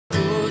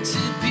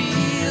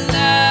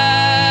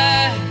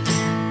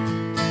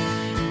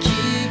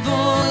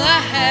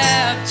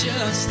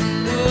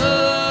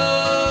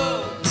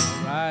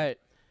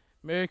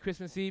Merry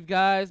Christmas Eve,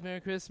 guys. Merry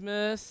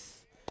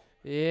Christmas.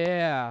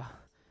 Yeah.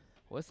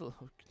 What's the?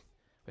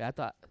 Wait, I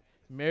thought.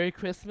 Merry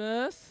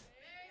Christmas.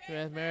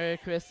 Merry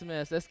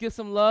Christmas. Let's give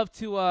some love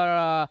to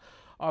our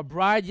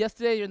bride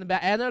yesterday. You're in the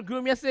back, and our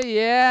groom yesterday.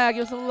 Yeah,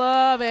 give some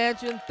love,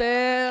 Andrew and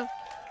Theo.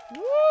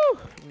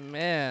 Woo,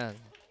 man.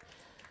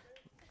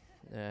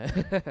 Yeah.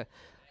 That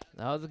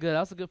was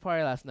a good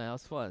party last night. That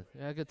was fun.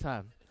 We had a good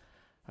time.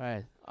 All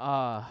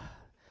right.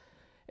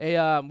 Hey,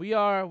 we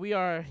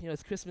are,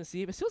 it's Christmas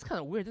Eve. It feels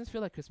kind of weird. It doesn't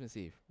feel like Christmas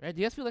Eve, right? Do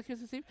you guys feel like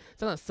Christmas Eve?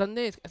 It's on a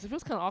Sunday. It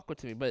feels kind of awkward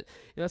to me, but,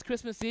 it's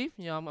Christmas Eve.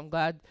 I'm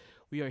glad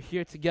we are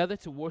here together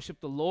to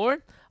worship the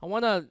Lord. I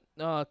want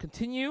to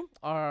continue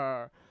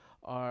our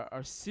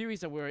series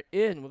that we're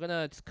in. We're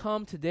going to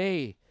come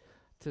today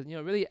to,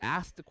 really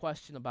ask the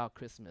question about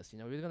Christmas.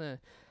 We're going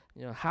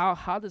to,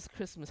 how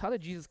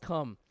did Jesus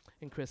come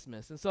in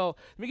Christmas? And so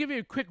let me give you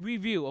a quick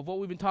review of what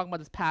we've been talking about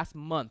this past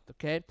month,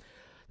 okay?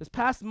 This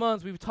past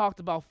month, we've talked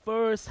about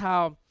first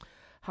how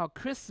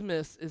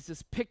Christmas is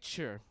this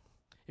picture,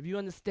 if you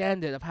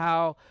understand it, of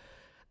how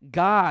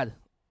God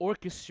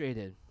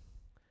orchestrated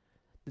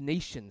the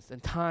nations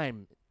and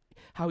time,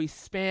 how he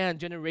spanned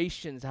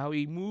generations, how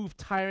he moved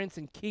tyrants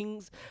and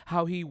kings,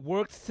 how he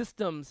worked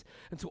systems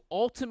into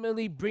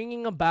ultimately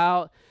bringing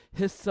about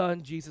his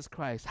son, Jesus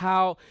Christ.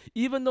 How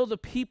even though the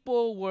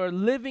people were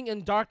living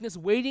in darkness,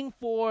 waiting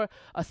for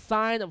a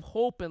sign of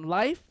hope and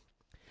life,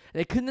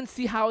 they couldn't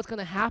see how it's going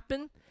to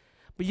happen.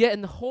 But yet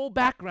in the whole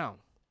background,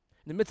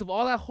 in the midst of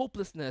all that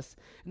hopelessness,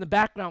 in the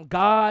background,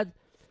 God's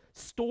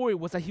story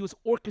was that he was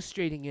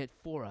orchestrating it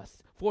for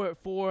us,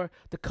 for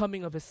the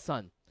coming of his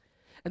son.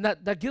 And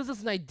that gives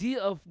us an idea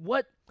of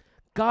what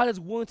God is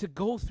willing to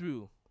go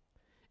through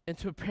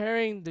into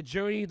preparing the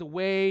journey, the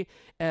way,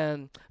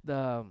 and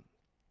the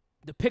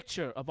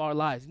picture of our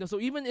lives. So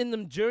even in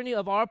the journey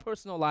of our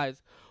personal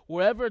lives,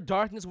 wherever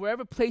darkness,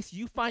 wherever place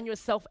you find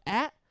yourself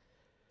at,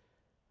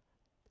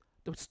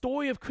 the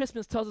story of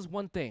Christmas tells us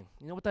one thing.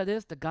 You know what that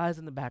is? The God's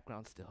in the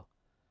background still.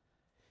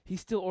 He's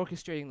still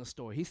orchestrating the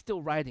story. He's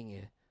still writing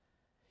it.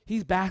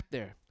 He's back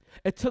there.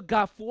 It took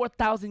God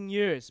 4,000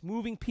 years,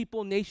 moving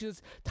people,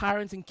 nations,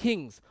 tyrants, and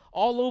kings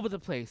all over the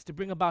place to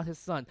bring about his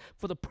son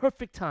for the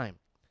perfect time.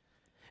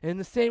 And in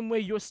the same way,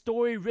 your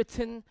story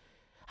written,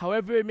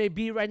 however it may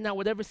be right now,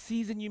 whatever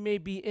season you may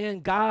be in,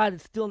 God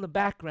is still in the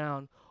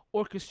background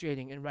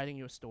orchestrating and writing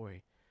your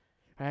story.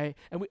 Right?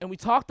 And we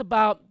talked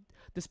about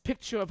this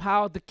picture of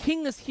how the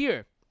king is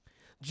here.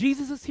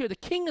 Jesus is here. The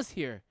king is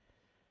here.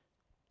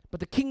 But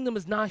the kingdom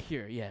is not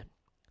here yet.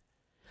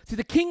 See,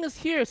 the king is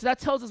here, so that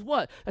tells us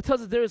what? That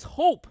tells us there is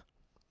hope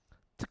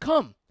to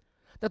come.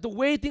 That the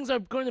way things are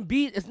going to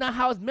be is not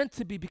how it's meant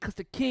to be because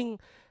the king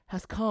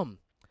has come.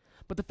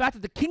 But the fact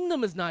that the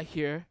kingdom is not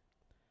here,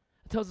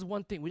 it tells us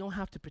one thing. We don't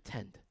have to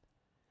pretend.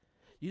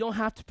 You don't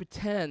have to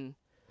pretend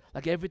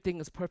like everything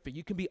is perfect.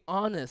 You can be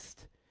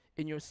honest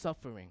in your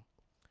suffering.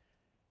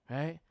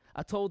 Right?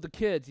 I told the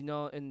kids, in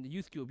the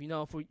youth group,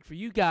 for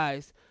you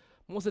guys,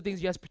 most of the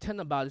things you guys pretend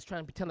about is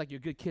trying to pretend like you're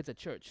good kids at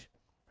church,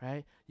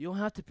 right? You don't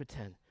have to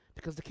pretend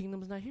because the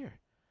kingdom is not here,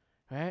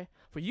 right?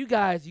 For you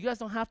guys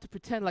don't have to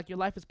pretend like your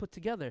life is put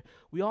together.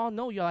 We all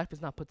know your life is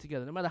not put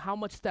together. No matter how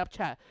much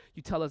Snapchat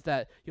you tell us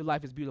that your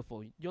life is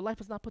beautiful, your life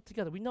is not put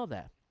together. We know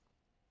that.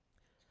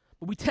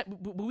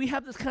 But we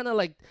have this kind of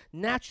like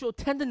natural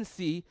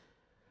tendency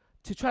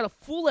to try to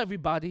fool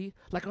everybody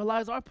like our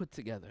lives are put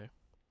together.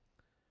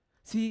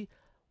 See,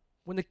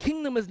 when the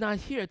kingdom is not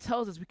here, it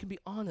tells us we can be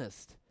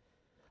honest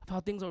of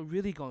how things are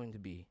really going to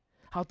be,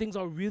 how things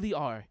really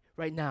are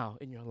right now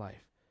in your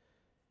life.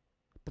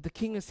 But the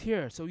king is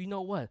here, so you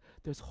know what?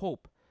 There's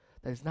hope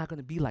that it's not going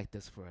to be like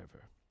this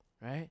forever,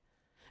 right?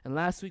 And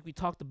last week we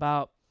talked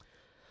about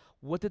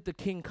what did the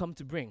king come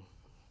to bring?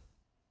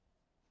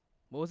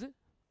 What was it?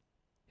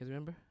 You guys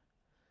remember?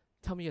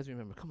 Tell me you guys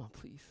remember. Come on,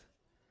 please.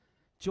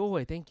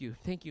 Joy. Thank you.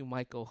 Thank you,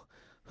 Michael,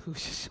 who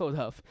showed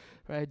up,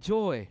 right?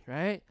 Joy,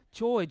 right?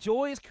 Joy.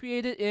 Joy is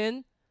created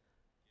in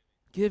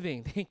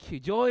giving. Thank you.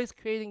 Joy is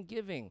created in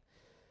giving.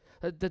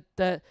 That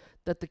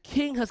the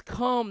king has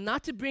come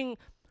not to bring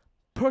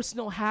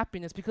personal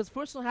happiness, because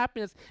personal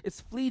happiness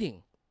is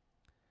fleeting.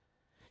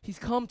 He's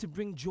come to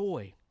bring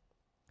joy.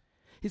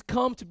 He's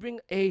come to bring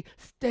a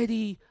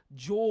steady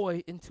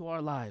joy into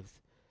our lives.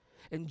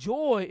 And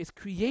joy is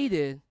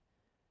created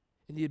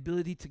in the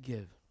ability to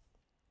give,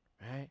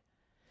 right?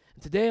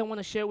 And today I want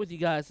to share with you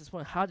guys this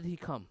one. How did he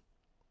come?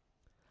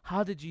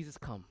 How did Jesus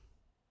come?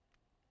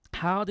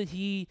 How did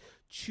he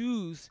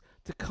choose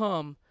to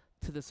come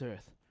to this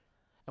earth?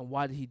 And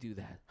why did he do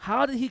that?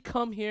 How did he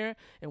come here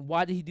and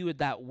why did he do it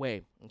that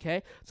way?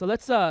 Okay? So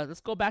let's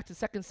go back to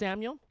 2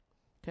 Samuel.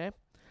 Okay?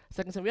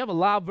 2 Samuel. We have a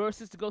lot of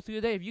verses to go through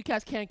today. If you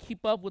guys can't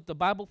keep up with the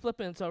Bible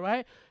flipping, it's all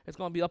right. It's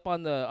going to be up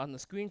on the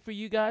screen for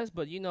you guys,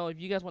 but if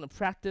you guys want to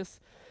practice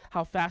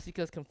how fast you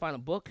guys can find a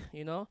book,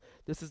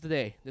 this is the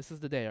day. This is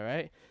the day, all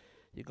right?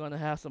 You're going to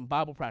have some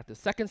Bible practice.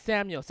 2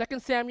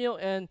 Samuel.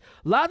 And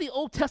a lot of the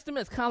Old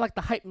Testament is kind of like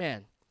the hype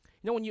man.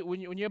 You know,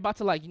 when you're about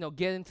to like,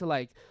 get into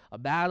like a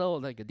battle,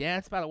 like a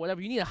dance battle,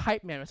 whatever, you need a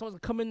hype man. Or someone's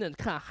gonna come in and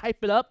kind of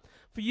hype it up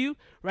for you,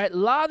 right? A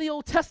lot of the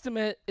Old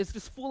Testament is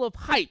just full of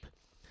hype,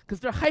 because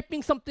they're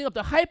hyping something up.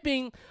 They're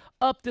hyping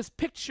up this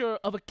picture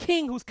of a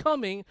king who's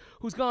coming,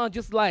 who's gonna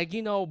just like,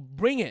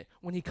 bring it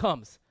when he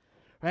comes,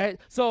 right?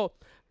 So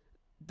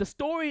the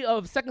story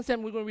of 2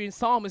 Samuel we're gonna read in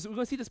Psalm is we're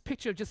gonna see this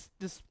picture of just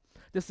this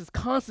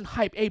constant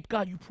hype. Hey,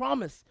 God, you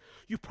promised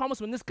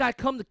when this guy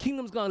comes, the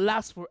kingdom's gonna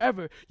last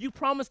forever. You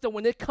promised that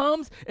when it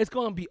comes, it's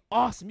gonna be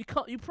awesome. You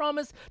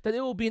promised that it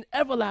will be an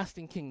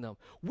everlasting kingdom.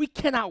 We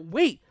cannot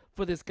wait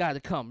for this guy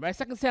to come, right?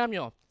 2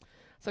 Samuel,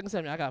 I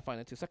gotta find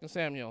it too. 2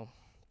 Samuel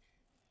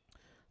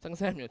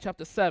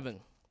chapter 7,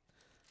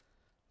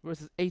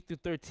 verses 8 through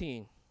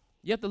 13.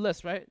 You have the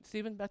list, right,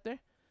 Stephen, back there?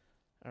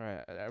 All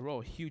right, I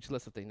wrote a huge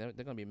list of things.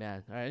 They're gonna be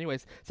mad. All right,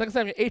 anyways, 2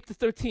 Samuel 8 to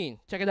 13.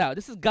 Check it out.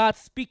 This is God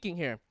speaking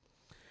here.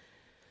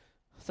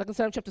 2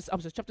 Samuel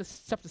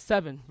chapter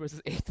 7,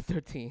 verses 8 to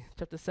 13.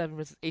 Chapter 7,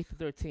 verses 8 to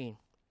 13.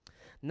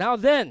 Now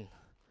then,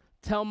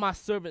 tell my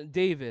servant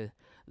David,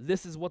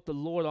 this is what the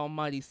Lord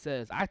Almighty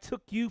says. I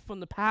took you from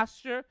the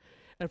pasture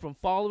and from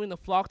following the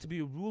flock to be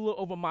a ruler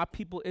over my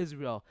people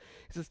Israel.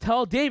 He says,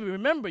 tell David,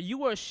 remember, you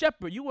were a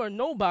shepherd, you were a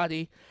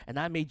nobody, and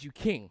I made you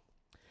king.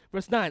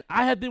 Verse 9,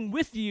 I have been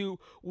with you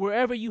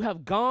wherever you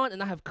have gone,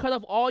 and I have cut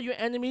off all your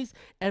enemies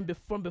and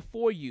from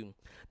before you.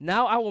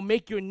 Now I will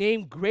make your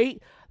name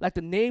great, like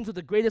the names of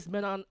the greatest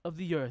men of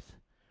the earth.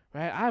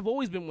 Right? I have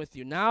always been with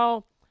you.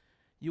 Now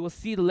you will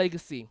see the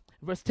legacy.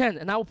 Verse 10,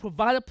 and I will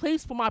provide a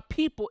place for my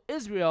people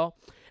Israel,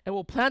 and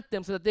will plant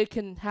them so that they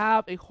can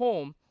have a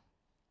home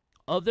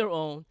of their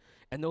own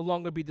and no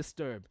longer be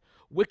disturbed.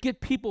 Wicked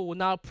people will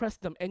not oppress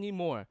them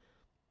anymore,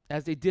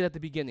 as they did at the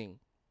beginning,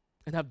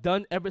 and have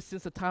done ever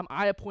since the time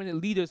I appointed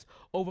leaders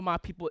over my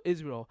people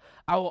Israel.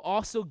 I will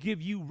also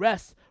give you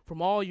rest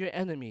from all your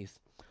enemies.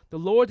 The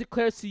Lord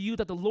declares to you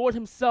that the Lord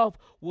himself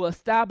will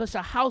establish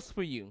a house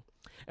for you.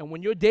 And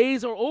when your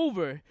days are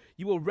over,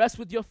 you will rest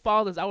with your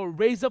fathers. I will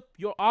raise up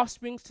your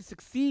offspring to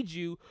succeed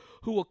you,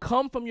 who will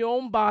come from your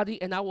own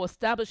body, and I will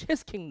establish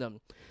his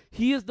kingdom.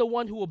 He is the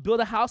one who will build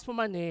a house for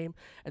my name,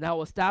 and I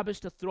will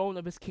establish the throne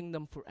of his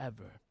kingdom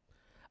forever.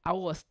 I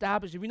will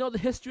establish, if you know the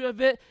history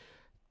of it,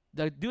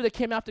 the dude that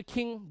came after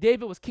King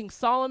David was King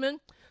Solomon.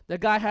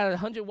 That guy had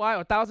 100 wives or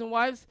 1,000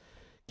 wives.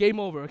 Game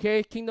over,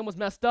 okay? Kingdom was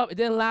messed up. It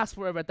didn't last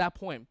forever at that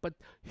point. But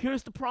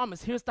here's the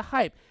promise. Here's the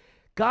hype.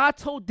 God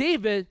told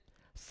David,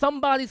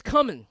 somebody's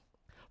coming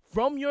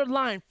from your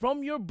line,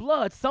 from your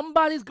blood.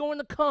 Somebody's going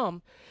to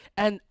come,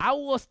 and I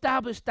will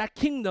establish that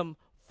kingdom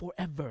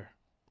forever.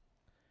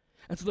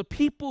 And so the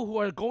people who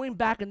are going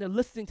back and they're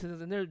listening to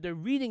this and they're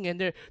reading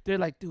and they're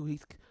like,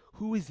 dude,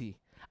 who is he?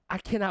 I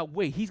cannot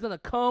wait. He's going to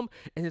come,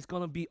 and it's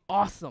going to be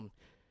awesome.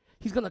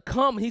 He's going to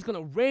come, and he's going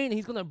to reign, and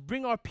he's going to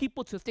bring our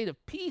people to a state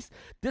of peace.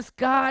 This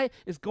guy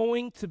is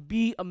going to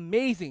be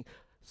amazing.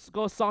 Let's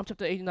go to Psalm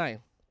chapter 89.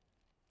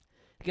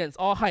 Again, it's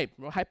all hype.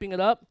 We're hyping it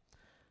up.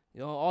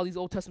 You know, all these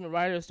Old Testament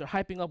writers, they're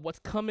hyping up what's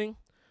coming,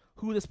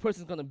 who this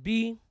person's going to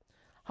be,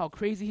 how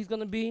crazy he's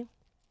going to be,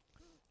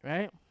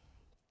 right?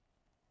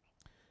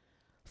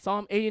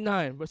 Psalm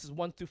 89, verses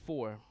 1 through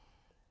 4.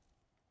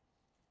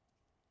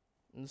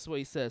 And this is what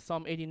he says,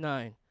 Psalm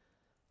 89.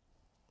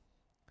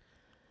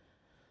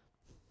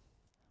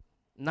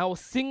 And I will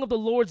sing of the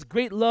Lord's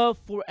great love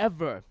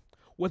forever.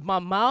 With my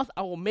mouth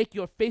I will make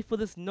your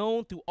faithfulness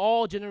known through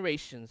all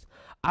generations.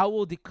 I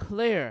will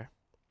declare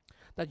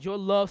that your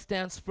love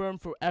stands firm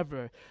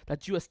forever,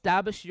 that you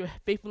establish your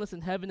faithfulness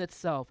in heaven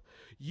itself.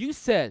 You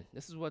said,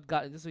 this is what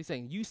he's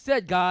saying. You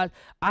said, God,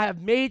 I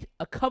have made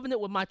a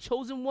covenant with my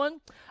chosen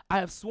one. I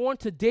have sworn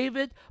to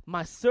David,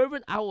 my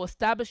servant, I will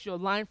establish your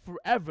line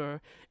forever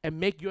and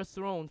make your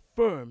throne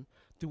firm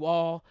through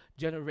all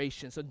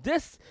generations. So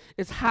this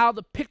is how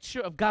the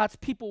picture of God's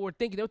people were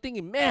thinking. They were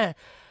thinking, man,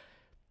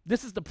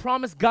 this is the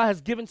promise God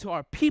has given to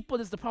our people.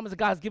 This is the promise that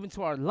God has given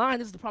to our line.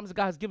 This is the promise that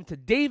God has given to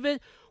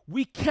David.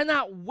 We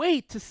cannot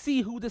wait to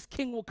see who this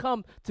king will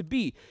come to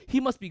be. He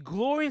must be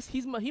glorious.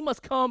 He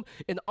must come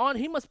in honor.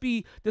 He must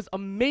be this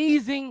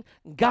amazing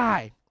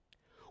guy.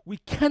 We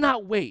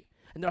cannot wait.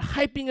 And they're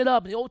hyping it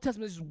up. And the Old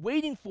Testament is just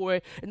waiting for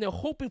it. And they're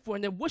hoping for it.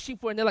 And they're wishing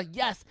for it. And they're like,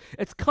 yes,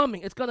 it's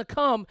coming. It's going to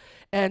come.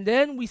 And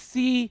then we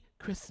see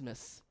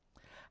Christmas.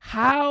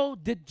 How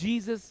did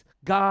Jesus,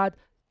 God,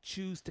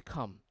 choose to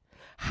come?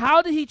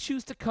 How did he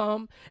choose to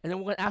come? And then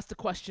we're going to ask the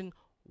question,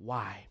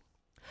 why?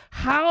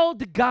 How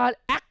did God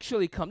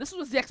actually come? This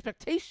was the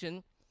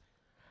expectation.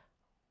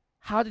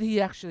 How did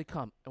he actually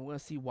come? And we're going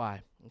to see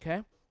why,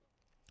 okay?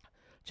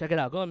 Check it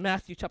out. Go to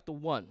Matthew chapter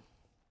 1.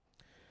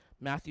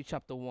 Matthew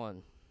chapter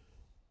 1.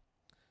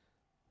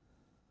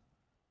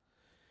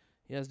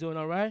 You guys doing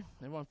all right?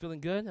 Everyone feeling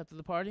good after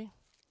the party?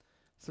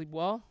 Sleep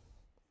well?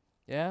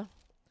 Yeah?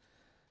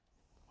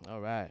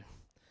 All right.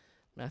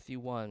 Matthew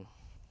 1.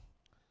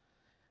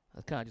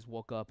 I kind of just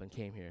woke up and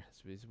came here.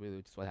 It's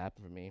really just what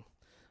happened for me.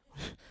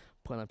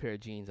 Put on a pair of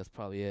jeans, that's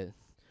probably it,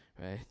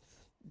 right?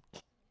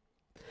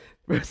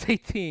 Verse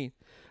 18.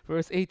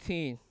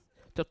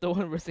 Chapter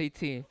 1, verse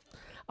 18.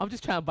 I'm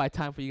just trying to buy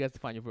time for you guys to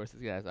find your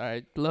verses, guys. All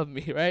right, love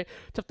me, right?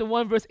 Chapter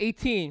 1, verse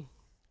 18.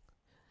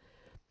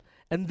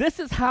 And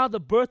this is how the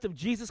birth of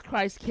Jesus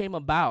Christ came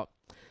about.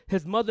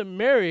 His mother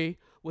Mary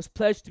was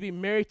pledged to be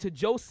married to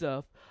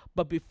Joseph,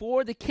 but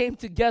before they came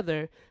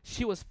together,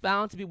 she was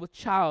found to be with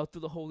child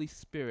through the Holy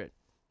Spirit.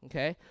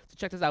 Okay, so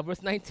check this out,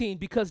 verse 19.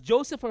 Because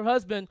Joseph, her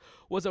husband,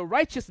 was a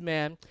righteous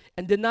man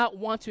and did not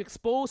want to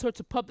expose her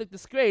to public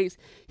disgrace,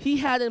 he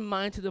had in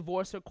mind to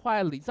divorce her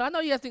quietly. So I know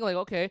you guys think like,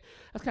 okay,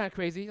 that's kind of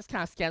crazy, that's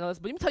kind of scandalous,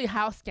 but let me tell you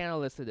how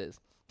scandalous it is.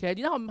 Okay,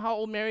 do you know how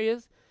old Mary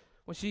is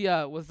when she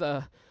was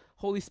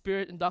Holy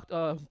Spirit and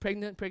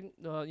pregnant,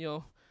 you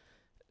know,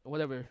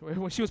 whatever,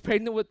 when she was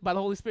pregnant by the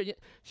Holy Spirit?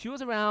 She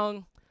was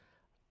around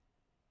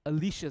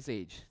Alicia's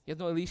age. You guys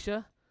know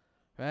Alicia,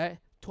 right?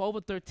 12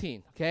 or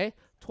 13, okay?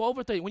 12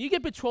 or 13. When you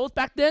get betrothed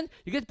back then,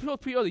 you get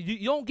betrothed pretty early.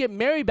 You don't get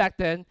married back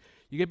then.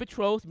 You get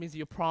betrothed, means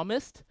you're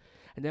promised.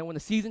 And then when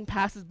the season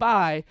passes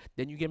by,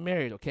 then you get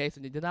married, okay?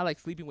 So they're not like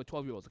sleeping with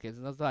 12-year-olds, okay? So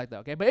nothing like that,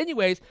 okay? But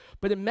anyways,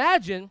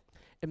 imagine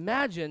a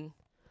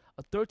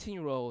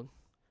 13-year-old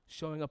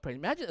showing up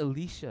pregnant. Imagine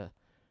Alicia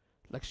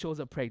like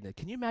shows up pregnant.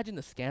 Can you imagine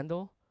the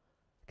scandal?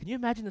 Can you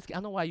imagine the scandal? I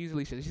don't know why I use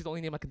Alicia. She's the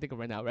only name I can think of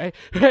right now, right?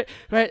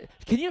 right?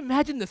 Can you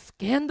imagine the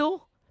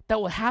scandal that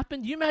will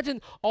happen? Do you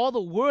imagine all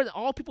the word,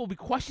 all people will be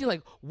questioning,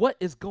 like, what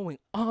is going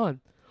on?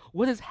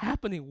 What is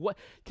happening? What?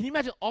 Can you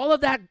imagine all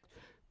of that,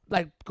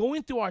 like,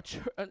 going through our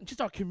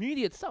just our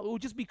community itself? It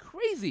would just be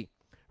crazy,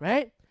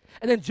 right?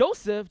 And then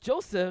Joseph,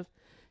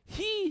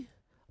 he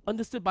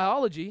understood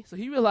biology, so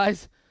he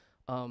realized,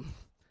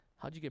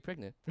 how'd you get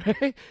pregnant,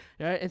 right?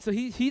 And so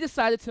he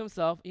decided to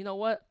himself, you know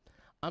what?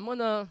 I'm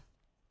gonna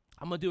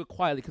do it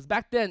quietly, because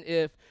back then,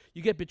 if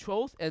you get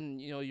betrothed and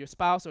you know your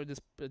spouse or this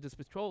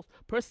betrothed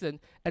person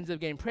ends up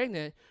getting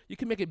pregnant, you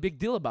can make a big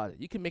deal about it.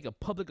 You can make a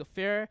public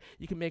affair.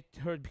 You can make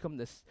her become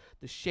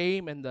the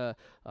shame and the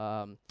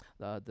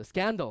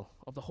scandal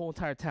of the whole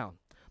entire town.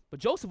 But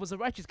Joseph was a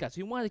righteous guy, so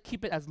he wanted to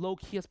keep it as low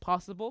key as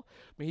possible.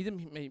 I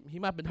mean, he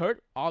might have been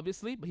hurt,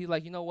 obviously, but he's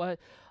like, you know what?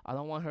 I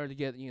don't want her to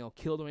get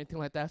killed or anything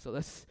like that. So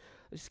let's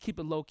just keep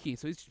it low key.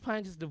 So he's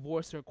planning to just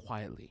divorce her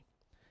quietly.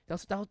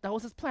 That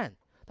was his plan.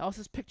 That was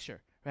his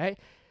picture, right?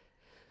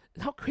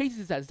 And how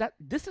crazy is that?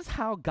 This is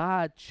how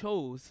God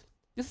chose,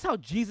 this is how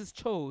Jesus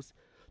chose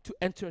to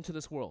enter into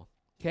this world,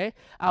 okay?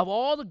 Out of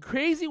all the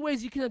crazy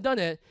ways you could have done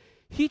it,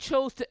 he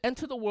chose to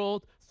enter the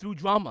world through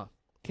drama,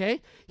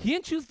 okay? He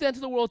didn't choose to enter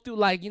the world through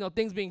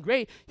things being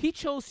great. He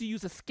chose to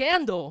use a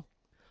scandal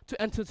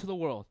to enter into the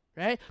world,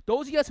 right?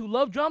 Those of you guys who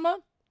love drama,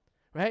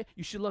 right?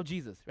 You should love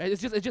Jesus, right?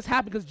 It just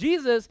happened because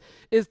Jesus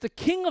is the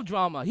king of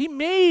drama. He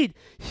made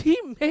his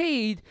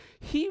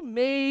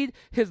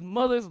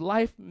mother's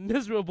life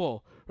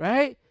miserable,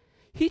 right?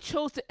 He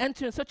chose to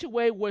enter in such a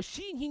way where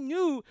he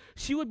knew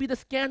she would be the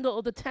scandal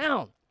of the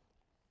town,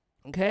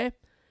 okay?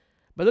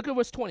 But look at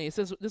verse 20. It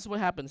says, this is what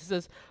happens. It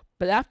says,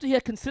 but after he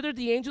had considered,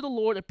 the angel of the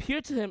Lord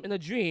appeared to him in a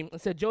dream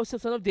and said,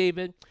 Joseph, son of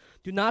David,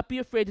 do not be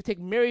afraid to take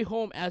Mary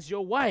home as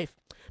your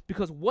wife,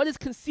 because what is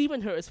conceived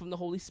in her is from the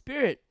Holy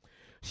Spirit.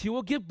 She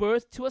will give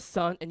birth to a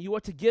son, and you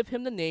are to give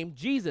him the name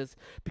Jesus,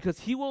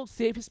 because he will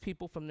save his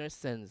people from their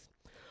sins.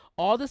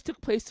 All this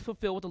took place to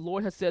fulfill what the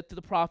Lord had said to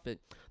the prophet.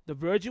 The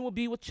virgin will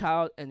be with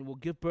child and will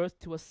give birth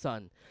to a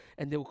son,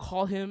 and they will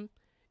call him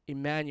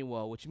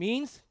Emmanuel, which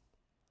means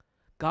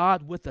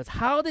God with us.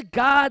 How did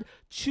God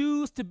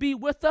choose to be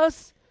with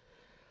us?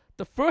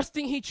 The first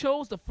thing he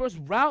chose, the first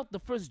route,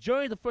 the first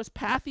journey, the first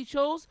path he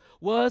chose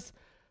was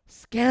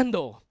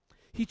scandal.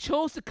 He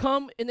chose to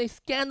come in a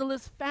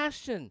scandalous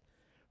fashion.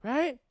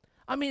 Right?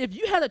 I mean, if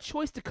you had a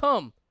choice to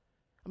come,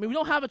 I mean, we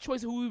don't have a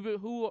choice of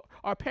who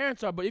our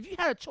parents are, but if you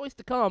had a choice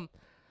to come,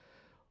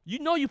 you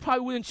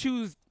probably wouldn't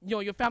choose,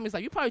 your family's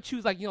like, you probably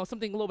choose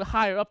something a little bit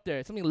higher up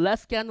there, something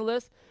less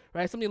scandalous,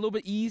 right? Something a little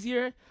bit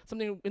easier,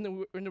 something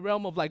in the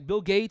realm of like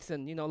Bill Gates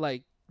and,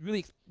 like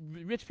really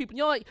rich people.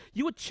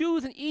 You would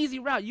choose an easy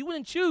route. You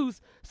wouldn't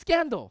choose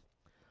scandal,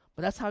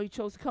 but that's how he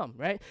chose to come,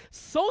 right?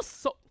 So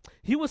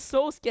he was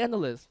so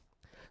scandalous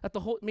that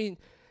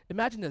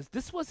imagine this.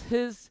 This was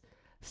his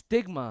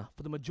stigma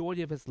for the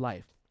majority of his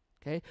life,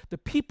 okay? The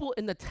people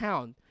in the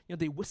town,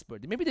 they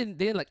whispered. Maybe they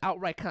didn't like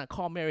outright kind of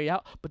call Mary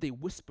out, but they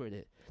whispered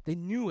it. They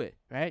knew it,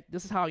 right?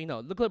 This is how you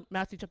know. Look at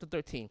Matthew chapter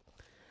 13.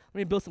 Let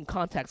me build some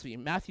context for you.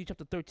 Matthew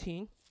chapter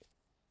 13,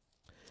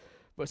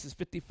 verses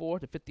 54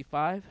 to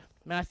 55.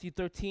 Matthew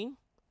 13.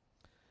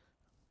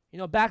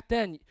 Back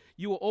then,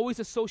 you were always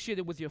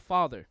associated with your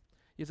father.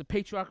 It's a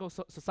patriarchal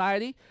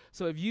society,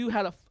 so if you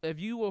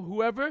were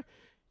whoever,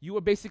 you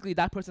were basically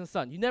that person's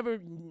son. You never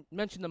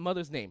mentioned the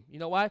mother's name. You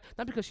know why?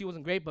 Not because she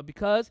wasn't great, but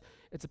because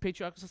it's a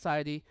patriarchal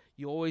society.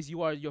 You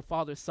are your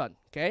father's son.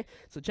 Okay.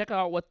 So check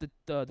out what the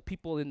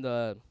people in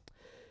the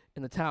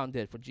town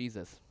did for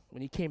Jesus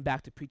when he came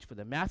back to preach for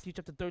them. Matthew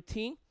chapter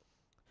 13,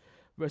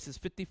 verses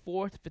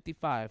 54 to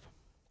 55.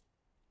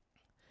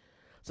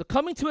 So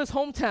coming to his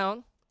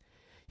hometown,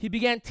 he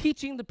began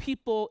teaching the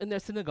people in their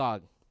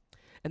synagogue,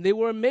 and they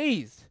were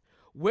amazed.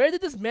 Where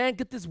did this man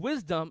get this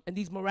wisdom and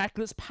these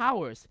miraculous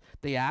powers?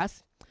 They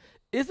asked.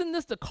 Isn't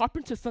this the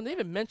carpenter's son? They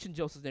even mentioned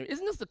Joseph's name.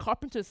 Isn't this the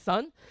carpenter's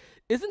son?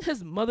 Isn't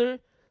his mother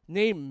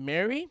named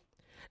Mary?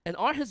 And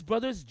are his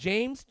brothers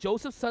James,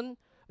 Joseph's son,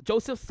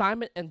 Joseph,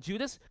 Simon, and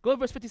Judas? Go to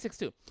verse 56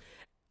 too.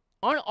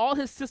 Aren't all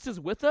his sisters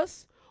with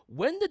us?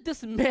 When did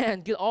this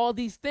man get all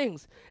these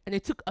things? And they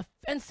took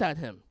offense at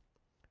him,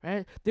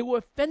 right? They were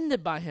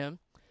offended by him,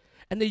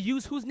 and they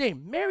used whose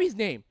name? Mary's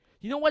name.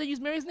 You know why they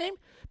used Mary's name?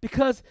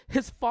 Because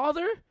his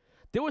father,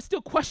 they were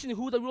still questioning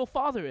who the real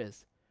father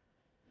is.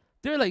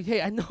 They're like,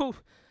 hey, I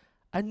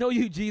know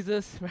you,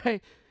 Jesus,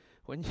 right?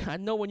 I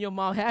know when your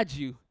mom had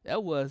you,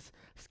 that was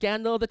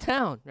scandal of the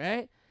town,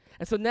 right?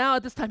 And so now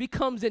at this time he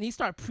comes in, he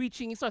starts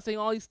preaching, he starts saying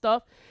all these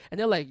stuff, and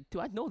they're like,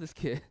 dude, I know this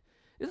kid.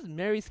 This is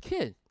Mary's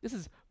kid. This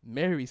is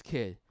Mary's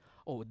kid.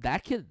 Oh,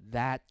 that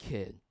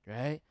kid,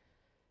 right?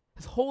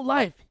 His whole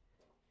life,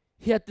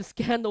 he had this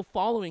scandal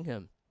following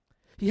him.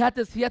 He had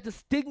this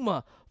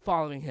stigma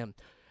following him.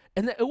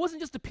 And it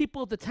wasn't just the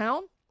people of the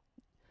town.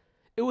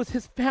 It was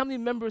his family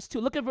members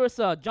too. Look at verse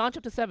John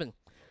chapter 7.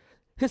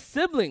 His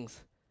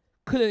siblings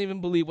couldn't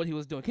even believe what he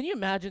was doing. Can you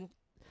imagine?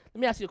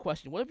 Let me ask you a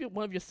question. What if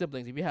one of your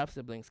siblings, if you have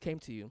siblings, came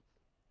to you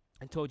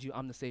and told you,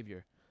 I'm the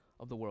savior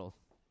of the world?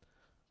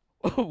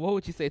 What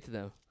would you say to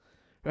them?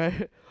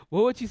 Right?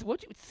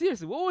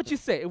 Seriously, what would you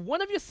say? If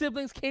one of your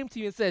siblings came to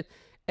you and said,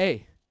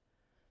 hey,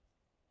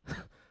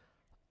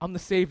 I'm the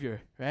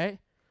savior, right?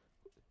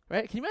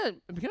 Right? Can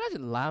you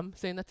imagine Lam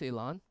saying that to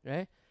Elon,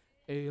 right?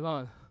 Hey,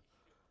 Elon,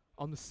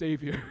 I'm the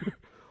savior.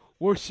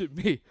 Worship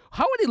me.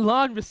 How would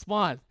Elon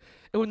respond?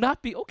 It would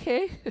not be,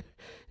 okay.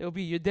 It would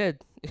be, you're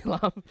dead,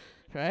 Elon,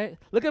 right?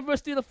 Look at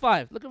verse 3 to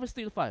 5. Look at verse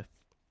 3 to 5.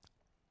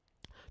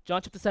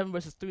 John chapter 7,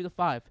 verses 3 to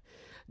 5.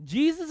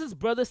 Jesus'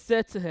 brother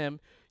said to him,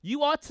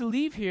 you ought to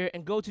leave here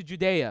and go to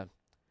Judea.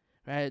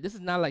 Right? This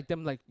is not like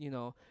them,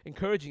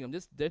 encouraging him.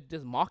 They're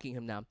just mocking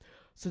him now.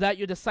 So that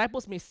your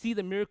disciples may see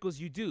the miracles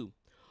you do.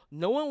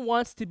 No one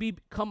wants to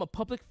become a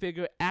public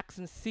figure, acts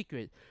in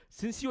secret.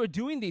 Since you are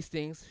doing these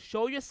things,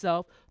 show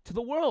yourself to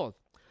the world.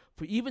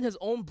 For even his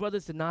own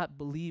brothers did not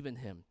believe in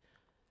him.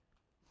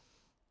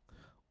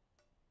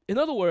 In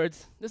other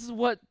words, this is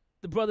what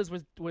the brothers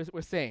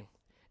were saying.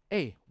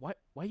 Hey, why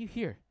are you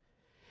here?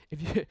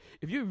 If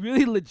you're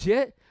really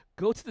legit,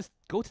 go to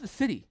the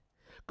city.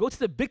 Go to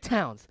the big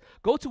towns.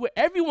 Go to where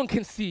everyone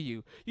can see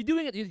you. You're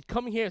doing it. You're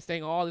coming here and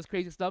saying all this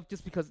crazy stuff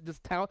just because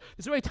this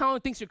very town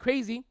thinks you're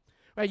crazy.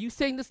 Right? You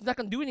saying this is not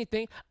going to do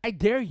anything. I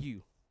dare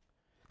you.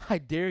 I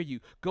dare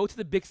you. Go to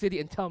the big city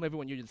and tell them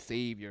everyone you're the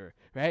savior.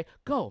 Right?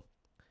 Go.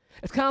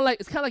 It's kind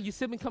of like your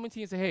sibling coming to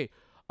you and say, hey,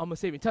 I'm a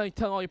savior.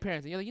 Tell all your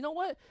parents. And you're like, you know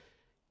what?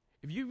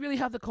 If you really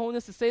have the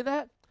coldness to say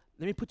that,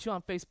 let me put you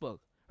on Facebook.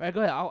 Right?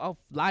 Go ahead. I'll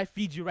live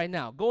feed you right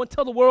now. Go and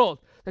tell the world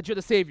that you're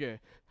the savior.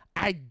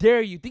 I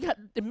dare you.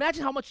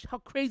 Imagine how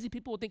crazy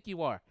people will think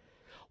you are.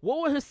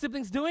 What were his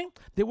siblings doing?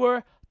 They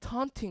were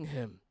taunting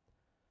him.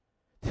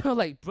 They were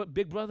like,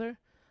 big brother.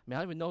 I mean,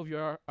 I don't even know if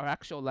you're our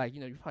actual,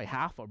 you're probably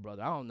half our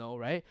brother. I don't know,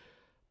 right?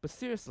 But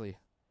seriously,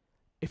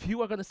 if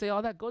you are going to say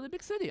all that, go to the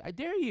big city. I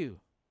dare you.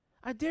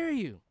 I dare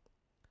you.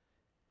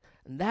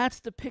 And that's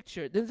the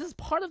picture. This is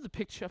part of the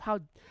picture of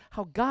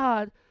how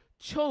God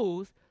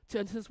chose to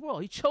enter this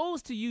world. He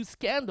chose to use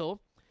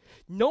scandal,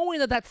 knowing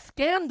that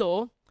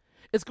scandal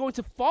is going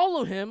to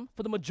follow him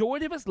for the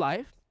majority of his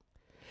life.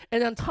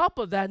 And on top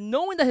of that,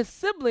 knowing that his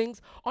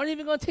siblings aren't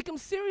even going to take him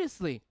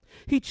seriously.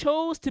 He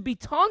chose to be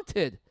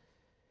taunted.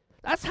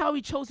 That's how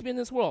he chose to be in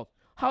this world.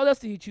 How else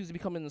did he choose to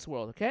become in this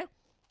world, okay?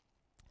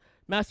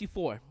 Matthew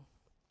 4.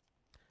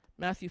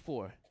 Matthew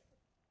 4.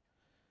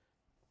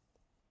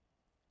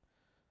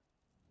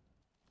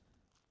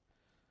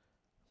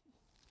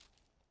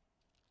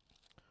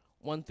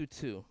 One through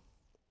 2.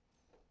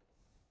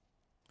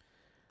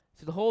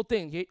 So the whole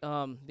thing,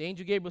 the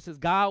angel Gabriel says,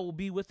 God will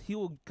be with,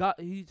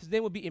 his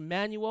name will be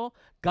Emmanuel,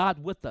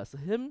 God with us. So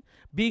him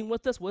being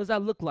with us, what does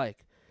that look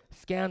like?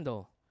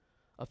 Scandal,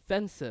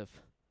 offensive,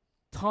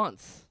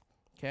 taunts,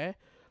 okay?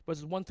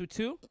 Verses 1 through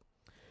 2,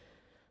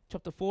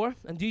 chapter 4.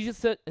 And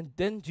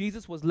then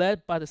Jesus was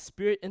led by the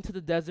Spirit into the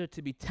desert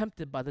to be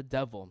tempted by the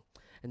devil.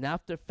 And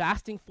after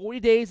fasting 40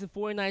 days and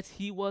 40 nights,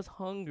 he was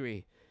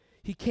hungry.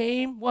 He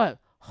came, what?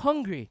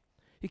 Hungry.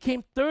 He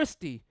came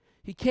thirsty.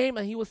 He came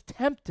and he was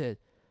tempted.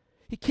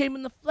 He came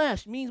in the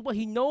flesh. Means what?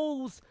 He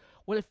knows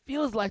what it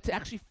feels like to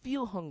actually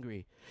feel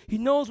hungry. He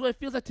knows what it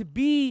feels like to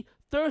be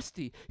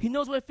thirsty. He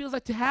knows what it feels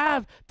like to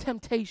have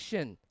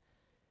temptation.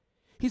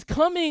 He's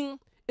coming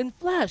in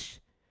flesh.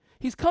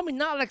 He's coming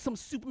not like some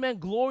Superman,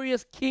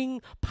 glorious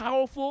king,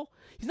 powerful.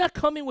 He's not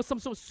coming with some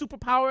sort of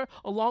superpower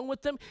along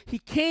with him. He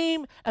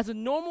came as a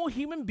normal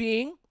human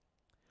being,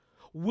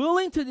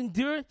 willing to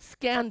endure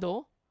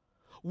scandal,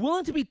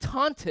 willing to be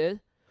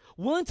taunted,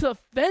 willing to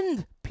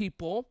offend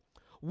people,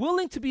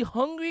 willing to be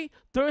hungry,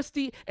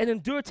 thirsty, and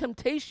endure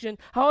temptation.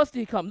 How else did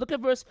he come? Look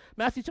at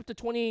Matthew chapter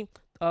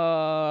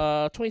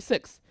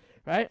 26,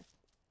 right?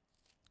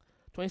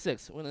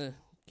 26. We're going to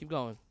keep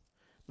going.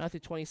 Matthew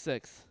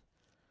 26.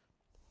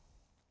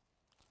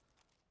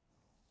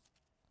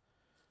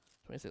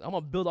 26. I'm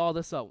going to build all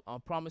this up. I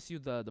promise you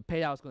the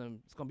payout is going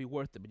to be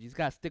worth it, but you just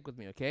got to stick with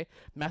me, okay?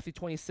 Matthew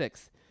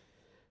 26.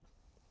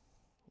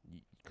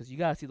 Because you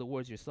got to see the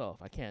words yourself.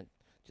 I can't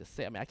just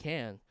say, I mean, I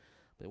can,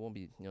 but it won't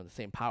be, the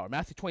same power.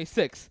 Matthew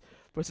 26,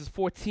 verses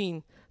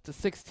 14 to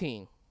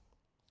 16.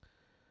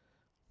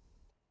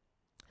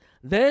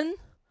 Then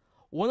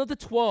one of the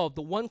 12,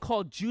 the one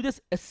called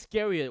Judas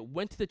Iscariot,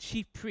 went to the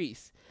chief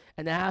priests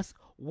and asked,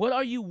 "What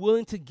are you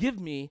willing to give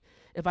me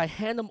if I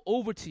hand him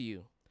over to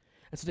you?"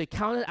 And so they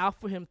counted out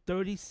for him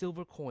 30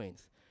 silver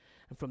coins.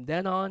 And from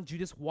then on,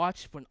 Judas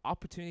watched for an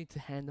opportunity to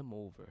hand him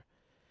over.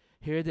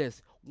 Here it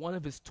is, one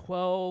of his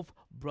 12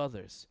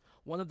 brothers,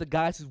 one of the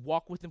guys who's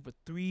walked with him for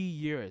 3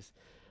 years,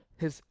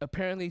 his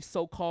apparently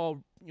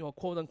so-called,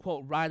 quote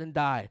unquote, ride and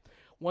die.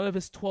 One of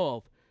his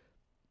 12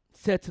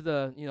 said to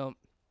the,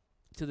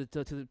 to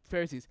the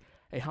Pharisees,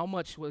 "Hey, how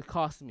much will it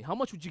cost me? How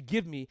much would you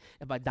give me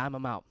if I dime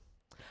him out?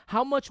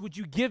 How much would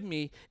you give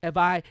me if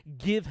I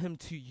give him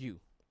to you?"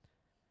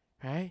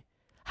 Right?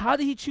 How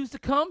did he choose to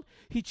come?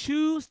 He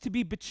chose to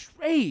be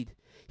betrayed.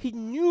 He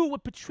knew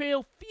what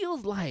betrayal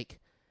feels like.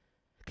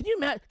 Can you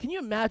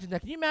imagine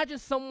that? Can you imagine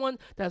someone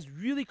that's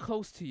really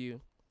close to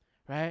you,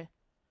 right?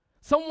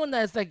 Someone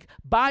that's like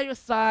by your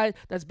side,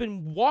 that's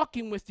been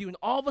walking with you, and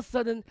all of a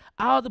sudden,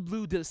 out of the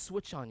blue, did a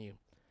switch on you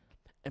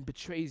and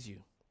betrays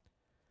you,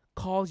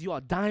 calls you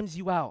out, dimes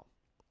you out,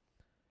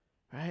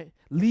 right?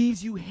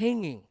 Leaves you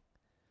hanging,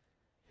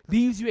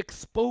 leaves you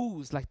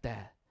exposed like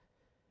that.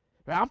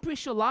 Right? I'm pretty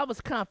sure a lot of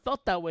us kind of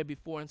felt that way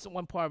before in some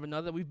one part or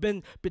another. We've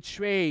been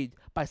betrayed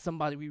by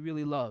somebody we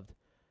really loved.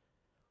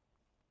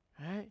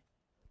 Right?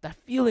 That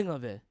feeling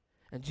of it.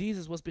 And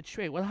Jesus was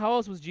betrayed. Well, how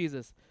else was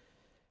Jesus?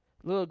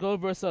 Go to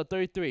verse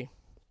 33.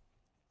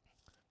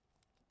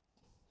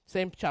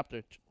 Same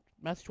chapter.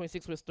 Matthew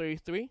 26, verse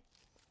 33.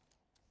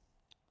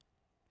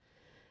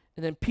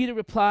 And then Peter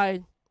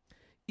replied,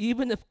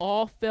 "Even if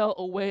all fell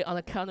away on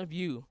account of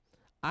you,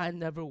 I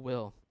never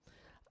will."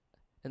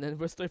 And then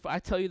verse 34, "I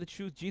tell you the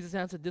truth," Jesus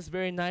answered, "this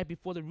very night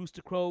before the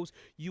rooster crows,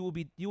 you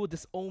will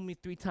disown me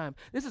 3 times.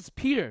 This is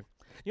Peter.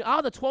 Out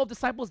of the 12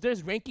 disciples,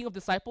 there's ranking of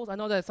disciples. I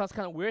know that sounds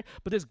kind of weird,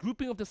 but there's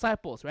grouping of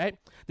disciples, right?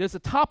 There's the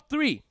top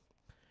 3,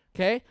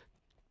 okay?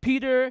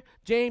 Peter,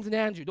 James, and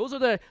Andrew. Those are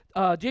the,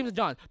 James and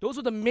John. Those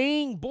are the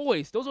main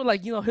boys. Those are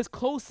like, his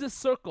closest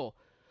circle.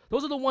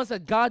 Those are the ones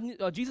that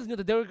Jesus knew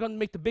that they were going to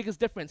make the biggest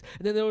difference.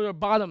 And then there were the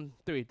bottom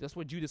 3. That's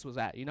where Judas was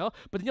at,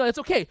 But, it's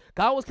okay.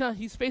 God was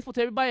he's faithful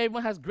to everybody.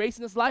 Everyone has grace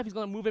in his life. He's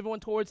going to move everyone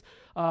towards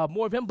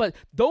more of him. But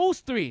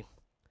those 3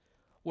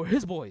 were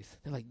his boys.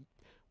 They're like,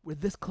 we're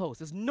this close.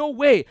 There is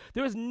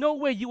no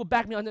way you will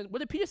back me on that. What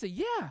did Peter say?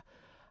 Yeah,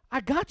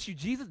 I got you,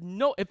 Jesus.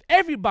 No, if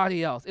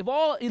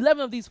all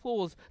 11 of these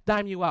fools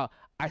dime you out,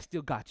 I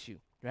still got you,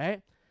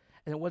 right?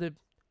 And then what did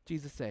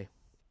Jesus say?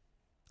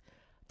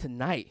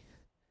 Tonight,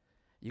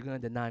 you're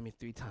going to deny me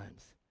 3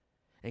 times.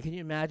 And can you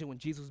imagine when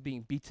Jesus was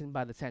being beaten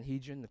by the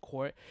Sanhedrin, the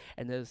court,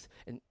 and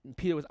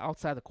Peter was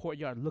outside the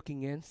courtyard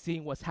looking in,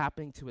 seeing what's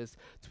happening to his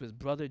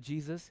brother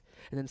Jesus,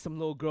 and then some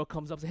little girl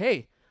comes up and says,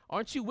 "Hey,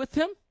 aren't you with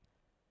him?"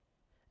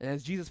 And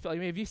as Jesus fell,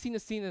 have you seen the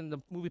scene in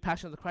the movie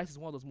Passion of the Christ? It's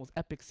one of those most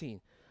epic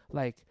scenes.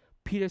 Like,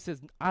 Peter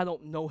says, "I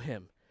don't know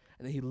him."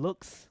 And then he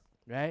looks,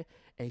 right?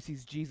 And he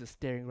sees Jesus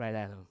staring right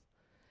at him.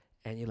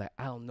 And you're like,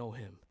 I don't know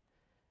him,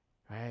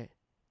 right?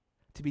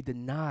 To be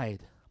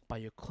denied by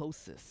your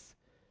closest.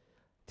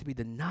 To be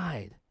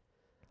denied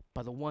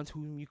by the ones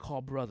whom you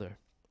call brother,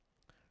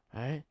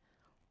 right?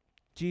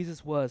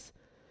 Jesus was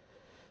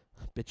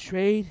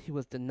betrayed. He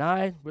was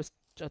denied. Verse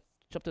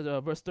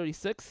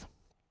 36,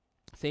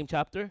 same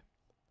chapter.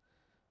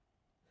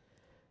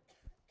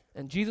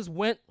 And Jesus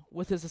went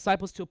with his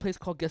disciples to a place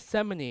called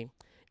Gethsemane,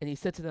 and he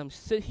said to them,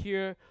 "Sit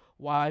here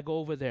while I go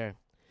over there."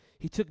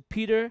 He took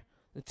Peter,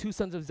 the 2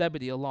 sons of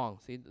Zebedee, along,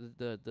 see,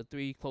 the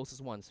 3 closest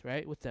ones,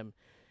 right, with them.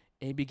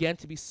 And he began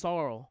to be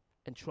sorrowful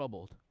and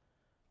troubled,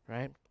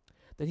 right?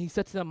 Then he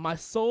said to them, "My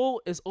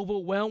soul is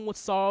overwhelmed with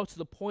sorrow to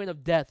the point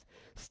of death.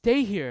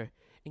 Stay here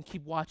and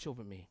keep watch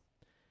over me."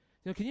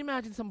 Can you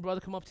imagine some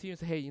brother come up to you and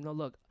say, "Hey,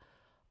 look,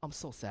 I'm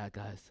so sad,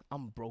 guys.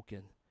 I'm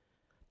broken.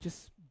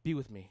 Just be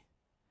with me.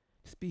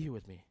 Just be here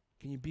with me.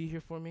 Can you be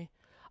here for me?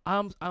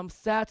 I'm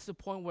sad to the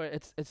point where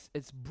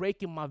it's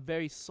breaking my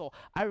very soul.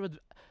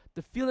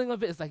 The feeling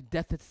of it is like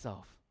death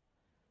itself.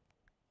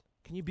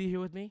 Can you be here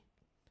with me?"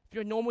 If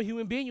you're a normal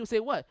human being, you'll say,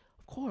 "What?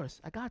 Of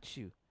course, I got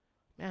you.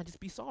 Man, just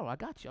be sorrow. I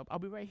got you. I'll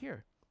be right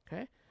here."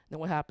 Okay? Then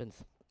what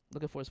happens?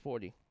 Look at verse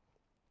 40.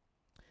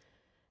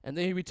 And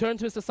then he returned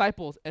to his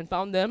disciples and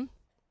found them,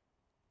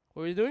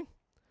 what were you doing?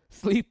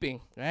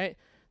 Sleeping, right?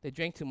 They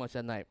drank too much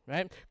that night,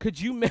 right? "Could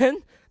you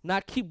men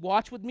not keep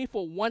watch with me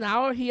for 1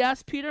 hour?" he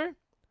asked Peter.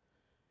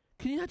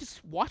 "Can you not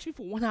just watch me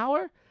for 1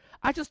 hour?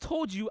 I just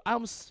told you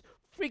I'm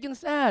freaking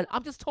sad.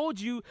 I've just told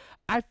you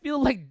I feel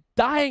like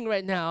dying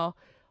right now.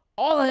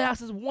 All I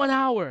ask is 1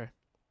 hour." And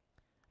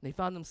they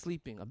found them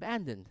sleeping,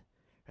 abandoned,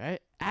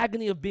 right?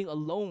 Agony of being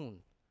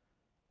alone.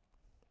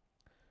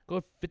 Go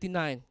to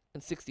 59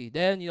 and 60.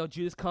 Then,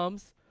 Judas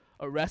comes,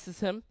 arrests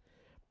him,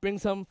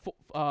 brings him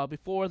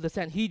before the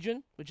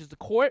Sanhedrin, which is the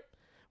court,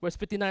 verse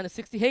 59 to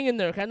 60. Hang in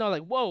there. Kind of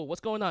like, whoa,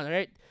 what's going on? All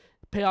right,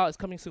 payout is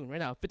coming soon. Right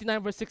now,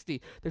 59 verse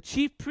 60. The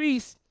chief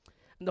priests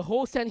and the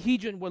whole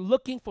Sanhedrin were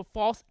looking for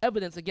false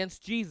evidence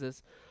against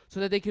Jesus, so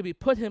that they could be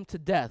put him to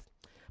death,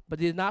 but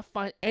they did not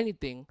find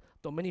anything,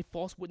 though many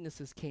false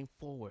witnesses came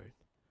forward.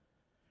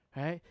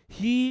 Right?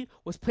 He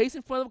was placed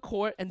in front of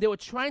court, and they were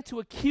trying to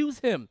accuse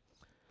him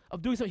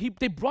of doing something.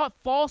 They brought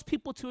false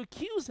people to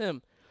accuse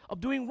him of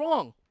doing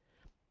wrong.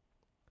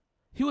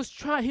 He was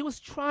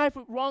tried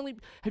for wrongly.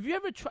 Have you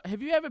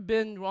ever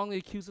been wrongly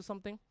accused of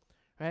something?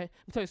 Right?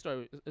 Let me tell you a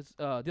story. It's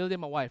the other day,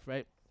 my wife,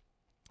 right?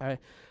 All right,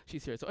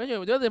 she's here. So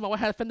anyway, the other day, my wife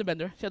had a fender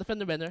bender. She had a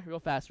fender bender real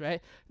fast,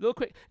 right? Real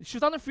quick. She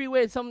was on the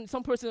freeway, and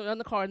some person on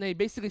the car, and they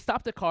basically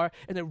stopped the car,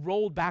 and it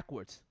rolled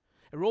backwards.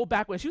 It rolled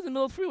backwards. She was in the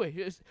middle of the freeway.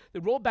 They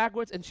rolled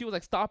backwards, and she was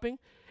like stopping,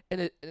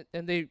 and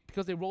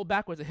because they rolled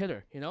backwards, it hit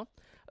her,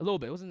 a little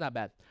bit. It wasn't that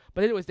bad.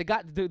 But anyways,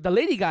 the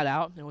lady got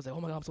out and was like,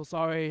 "Oh my God, I'm so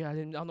sorry. I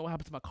don't know what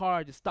happened to my car.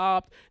 I just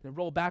stopped and it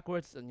rolled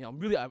backwards, and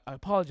I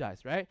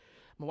apologize, right?"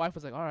 My wife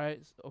was like, "All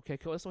right, okay,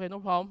 cool, it's okay, no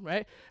problem,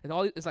 right?"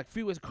 And it's like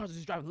freeways, cars are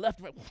just driving left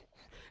and right.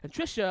 And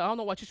Trisha, I don't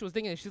know what Trisha was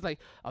thinking. She's like,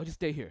 "I'll just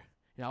stay here.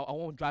 I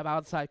won't drive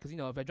outside because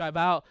if I drive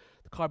out,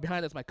 the car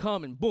behind us might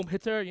come and boom,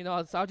 hits her.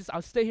 So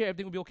I'll stay here.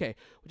 Everything will be okay."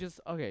 Which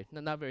is okay,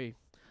 not very.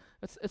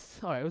 It's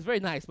all right. It was very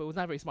nice, but it was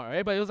not very smart,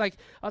 right? But it was like,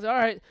 I was like, all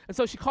right. And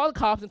so she called the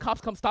cops, and cops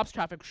come, stops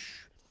traffic.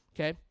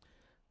 Okay.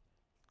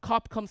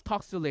 Cop comes,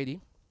 talks to the lady,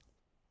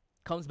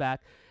 comes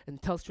back,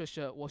 and tells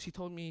Trisha, "Well, she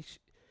told me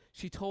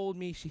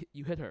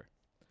you hit her,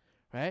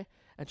 right?"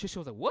 And Trisha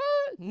was like, "What?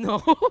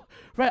 No,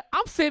 right?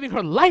 I'm saving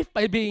her life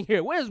by being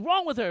here. What is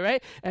wrong with her,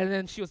 right?" And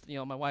then she was,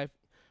 my wife,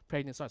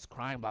 pregnant, starts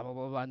crying, blah, blah,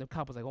 blah, blah. And the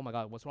cop was like, "Oh my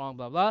God, what's wrong,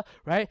 blah, blah,"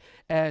 right?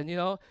 And,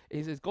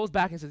 he goes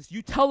back and says,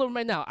 "You tell her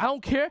right now. I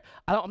don't care.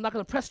 I'm not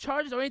going to press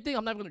charges or anything.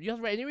 You don't have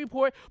to write any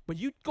report, but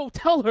you go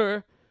tell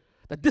her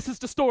that this is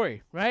the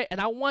story, right? And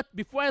I want,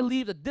 before I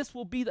leave, that this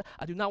will be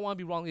I do not want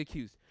to be wrongly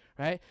accused,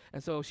 right?"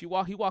 And so he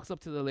walks up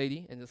to the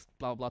lady and just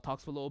blah, blah,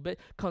 talks for a little bit,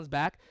 comes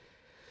back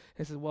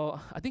and says,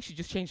 "Well, I think she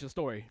just changed the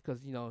story because,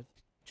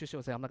 Trisha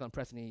was saying, I'm not going to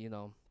press any,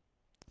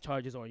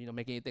 charges or,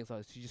 make anything."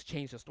 So she just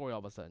changed the story all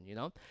of a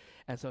sudden,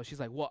 And so she's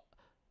like, "What?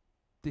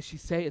 Did she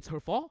say it's her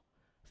fault?"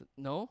 I said,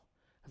 "No."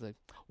 I was like,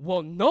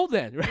 "Well, no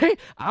then, right?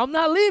 I'm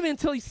not leaving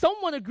until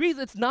someone agrees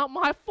it's not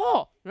my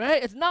fault,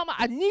 right?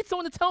 I need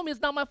someone to tell me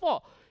it's not my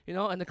fault."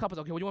 And the couple's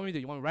like, "Okay, what do you want me to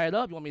do? You want me to write it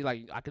up? You want me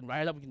I can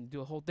write it up, we can do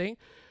the whole thing?"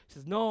 She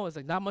says, "No, it's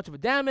like not much of a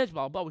damage,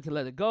 blah, blah, we can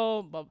let it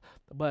go."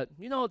 But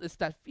it's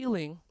that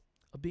feeling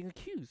of being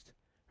accused,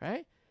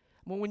 right?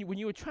 When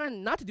you were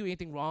trying not to do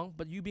anything wrong,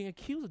 but you being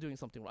accused of doing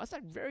something wrong. That's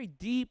that very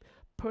deep,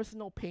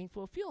 personal,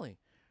 painful feeling,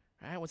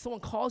 right? When someone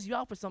calls you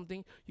out for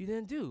something you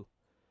didn't do,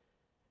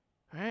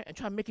 right? And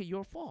try to make it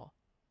your fault.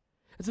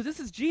 And so this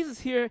is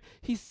Jesus here.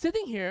 He's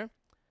sitting here,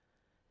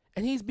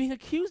 and he's being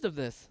accused of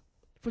this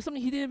for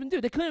something he didn't even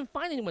do. They couldn't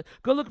find anyone.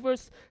 Go look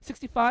verse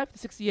 65 to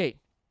 68.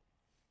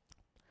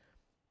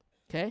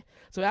 Okay?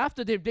 So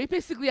after they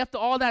basically, after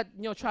all that,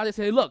 try to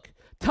say, "Look,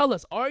 tell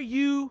us, are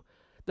you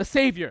the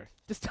Savior?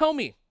 Just tell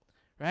me."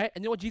 Right?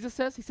 And you know what Jesus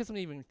says? He says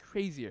something even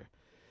crazier.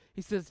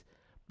 He says,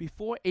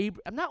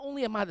 not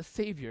only am I the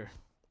Savior,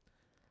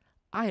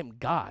 I am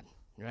God.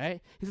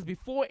 Right? He says,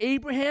 before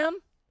Abraham,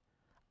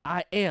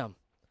 I am.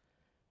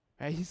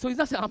 Right? So he's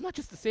not saying, "I'm not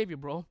just the Savior,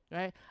 bro."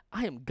 Right?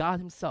 I am God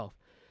himself.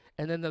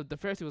 And then the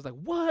Pharisee was like,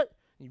 "What?"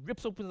 And he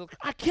rips open the,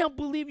 "I can't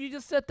believe you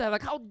just said that.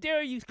 Like, how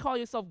dare you call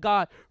yourself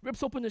God?"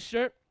 Rips open his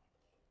shirt.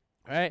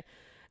 Right?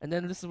 And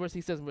then this is what he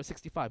says in verse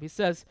 65. He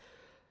says,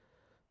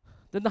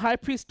 "Then the high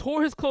priest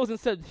tore his clothes and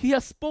said, 'He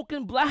has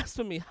spoken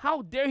blasphemy.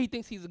 How dare he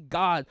thinks he's a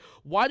God?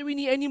 Why do we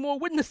need any more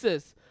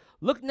witnesses?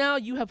 Look now,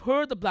 you have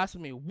heard the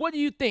blasphemy. What do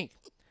you think?'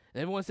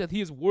 And everyone said,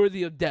 'He is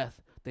worthy of death,'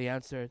 they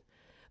answered.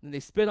 Then they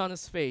spit on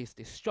his face.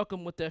 They struck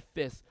him with their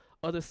fists.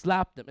 Others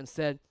slapped him and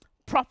said,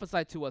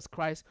 'Prophesy to us,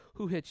 Christ,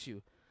 who hit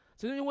you?'"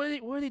 So what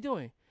are they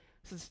doing?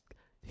 He says,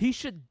 he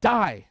should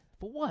die.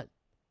 For what?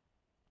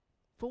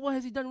 For what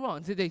has he done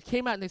wrong? So they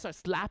came out and they started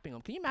slapping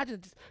him. Can you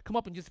imagine just come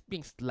up and just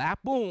being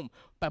slapped, boom,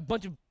 by a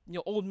bunch of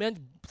old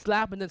men,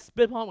 slap and then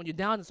spit on when you're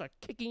down and start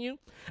kicking you.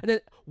 And then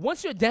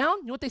once you're down,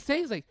 you know what they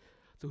say? It's like,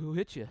 "So who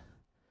hit you?"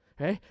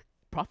 Right?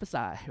 Prophesy,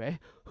 right?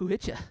 Who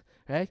hit you?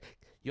 Right?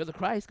 You're the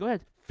Christ. Go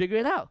ahead, figure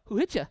it out. Who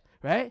hit you?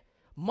 Right?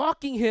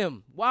 Mocking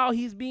him while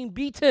he's being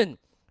beaten.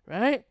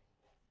 Right?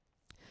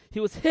 He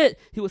was hit.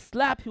 He was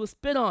slapped. He was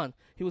spit on.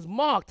 He was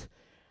mocked.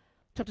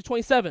 Chapter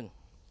 27.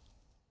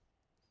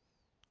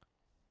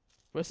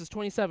 Verses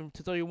 27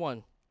 to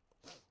 31.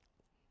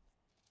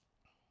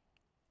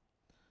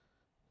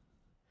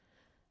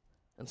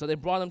 And so they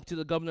brought him to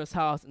the governor's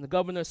house, and the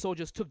governor's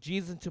soldiers took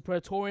Jesus into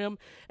praetorium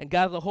and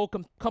gathered the whole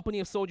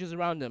company of soldiers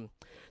around him.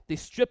 They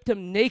stripped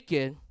him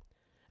naked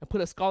and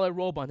put a scarlet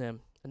robe on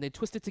him, and they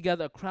twisted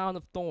together a crown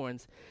of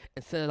thorns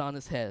and set it on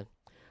his head.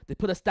 They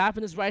put a staff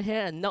in his right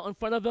hand and knelt in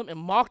front of him and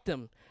mocked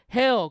him.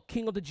 "Hail,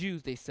 King of the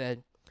Jews," they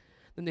said.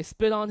 Then they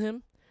spit on him,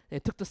 and they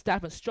took the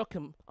staff and struck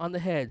him on the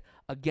head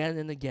again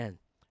and again.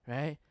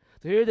 Right?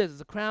 So here it is.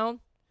 It's a crown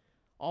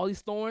all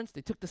these thorns.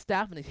 They took the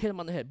staff and they hit him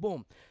on the head.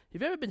 Boom.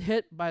 Have you ever been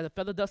hit by the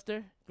feather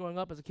duster growing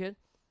up as a kid?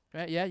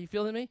 Right? Yeah, you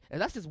feeling me?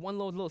 And that's just one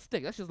little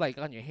stick. That's just like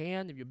on your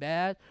hand if you're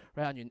bad,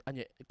 right? On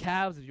your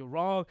calves if you're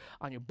wrong,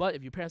 on your butt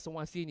if your parents don't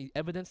want to see any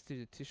evidence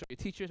to show your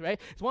teachers,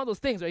 right? It's one of those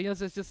things, right? You know,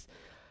 it's just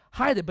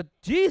hide it. But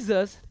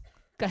Jesus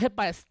got hit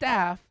by a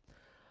staff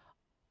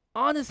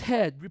on his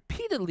head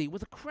repeatedly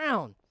with a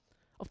crown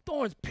of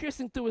thorns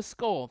piercing through his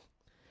skull.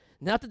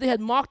 And after they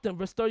had mocked him,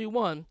 verse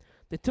 31,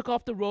 they took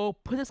off the robe,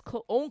 put his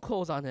own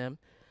clothes on him,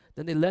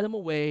 then they led him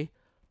away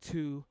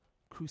to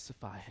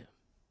crucify him.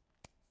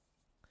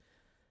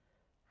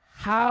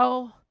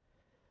 How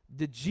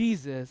did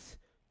Jesus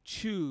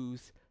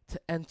choose to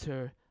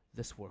enter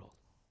this world?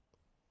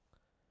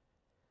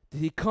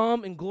 Did he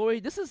come in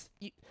glory?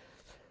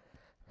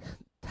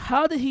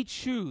 How did he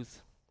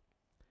choose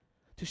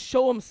to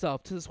show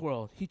himself to this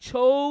world? He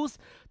chose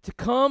to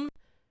come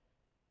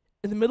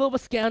in the middle of a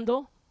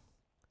scandal,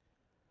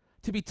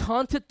 to be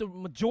taunted the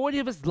majority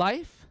of his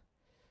life,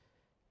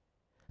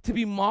 to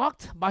be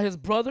mocked by his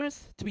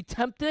brothers, to be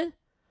tempted,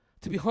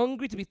 to be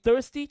hungry, to be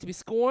thirsty, to be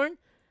scorned,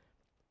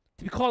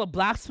 to be called a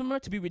blasphemer,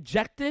 to be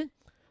rejected,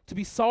 to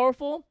be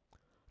sorrowful,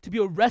 to be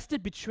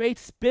arrested, betrayed,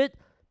 spit,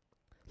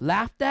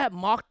 laughed at,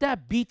 mocked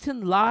at,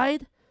 beaten,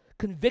 lied,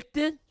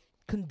 convicted,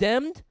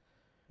 condemned,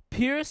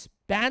 pierced,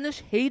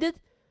 banished, hated,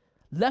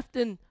 left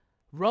in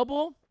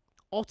rubble,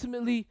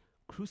 ultimately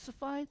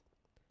crucified.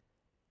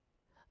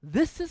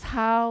 This is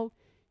how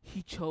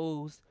he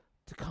chose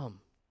to come.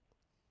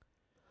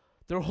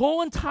 Their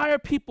whole entire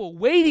people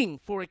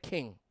waiting for a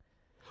king,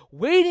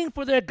 waiting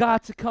for their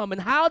God to come. And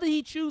how did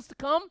he choose to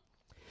come?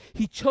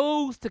 He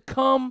chose to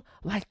come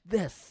like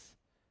this.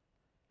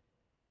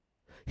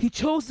 He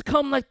chose to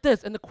come like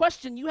this. And the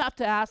question you have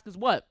to ask is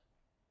what?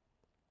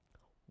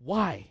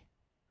 Why?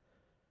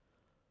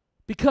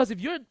 Because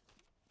if you're,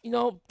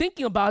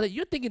 thinking about it,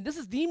 you're thinking this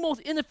is the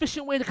most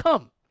inefficient way to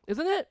come,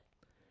 isn't it?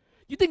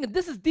 You're thinking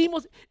this is the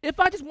most, if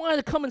I just wanted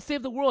to come and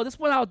save the world, this is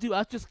what I'll do.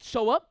 I'll just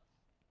show up.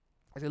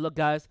 I say, look,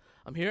 guys,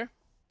 I'm here.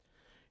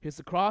 Here's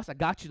the cross. I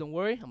got you. Don't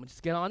worry. I'm going to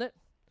just get on it.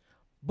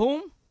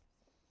 Boom.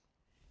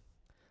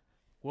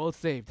 World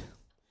saved.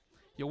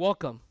 You're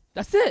welcome.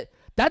 That's it.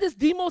 That is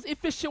the most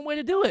efficient way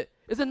to do it,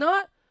 is it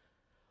not?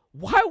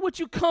 Why would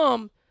you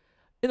come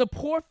in a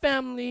poor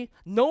family,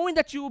 knowing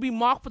that you will be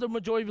mocked for the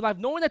majority of your life,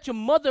 knowing that your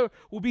mother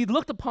will be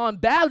looked upon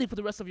badly for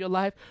the rest of your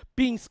life,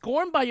 being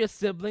scorned by your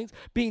siblings,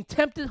 being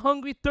tempted,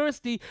 hungry,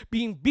 thirsty,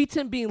 being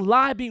beaten, being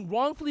lied, being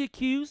wrongfully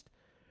accused,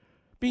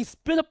 being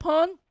spit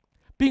upon,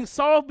 being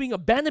sorrowful, being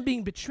abandoned,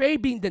 being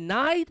betrayed, being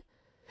denied,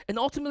 and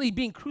ultimately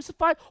being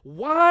crucified?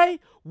 Why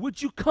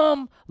would you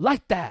come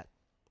like that?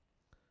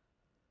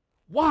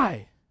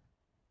 Why?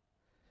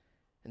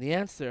 And the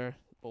answer,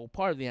 or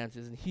part of the answer,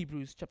 is in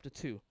Hebrews chapter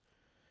 2.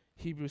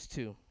 Hebrews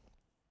 2.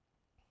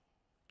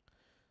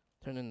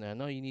 Turn in there. I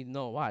know you need to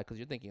know why, because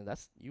you're thinking,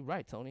 you're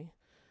right, Tony.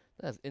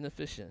 That's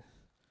inefficient.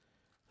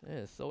 It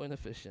is so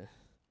inefficient.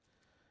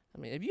 I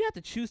mean, if you had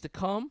to choose to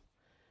come,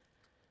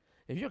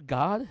 if you're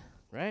God,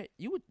 right,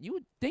 you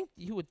would think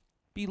you would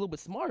be a little bit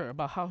smarter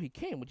about how he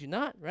came, would you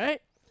not,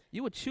 right?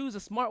 You would choose a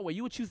smart way.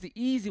 You would choose the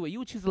easy way. You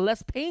would choose the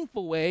less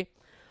painful way.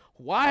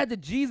 Why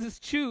did Jesus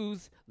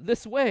choose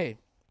this way?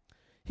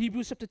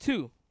 Hebrews chapter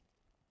 2,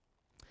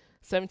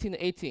 17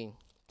 to 18.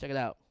 Check it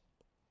out.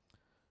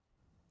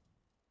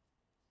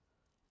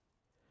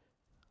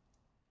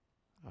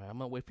 All right, I'm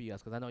going to wait for you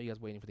guys because I know you guys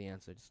are waiting for the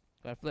answer. Just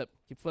go ahead, flip.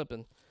 Keep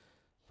flipping.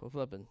 Keep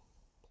flipping.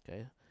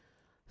 Okay.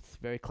 It's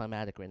very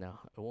climatic right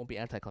now. It won't be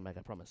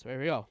anticlimactic, I promise. Here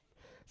we go.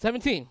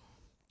 17.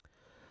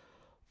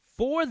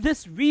 For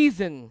this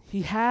reason,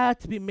 he had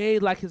to be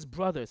made like his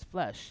brothers,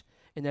 flesh,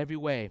 in every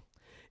way,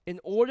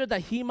 in order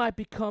that he might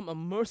become a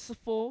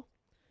merciful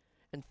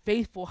and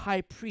faithful high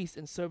priest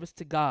in service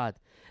to God,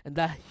 and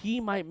that he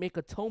might make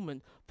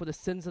atonement for the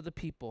sins of the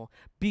people.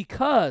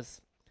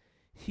 Because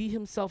he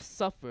himself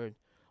suffered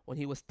when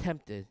he was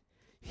tempted,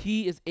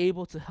 he is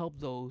able to help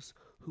those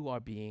who are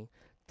being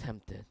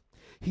tempted.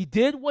 He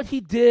did what he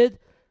did.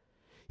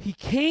 He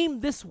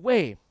came this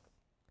way.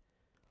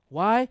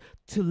 Why?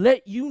 To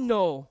let you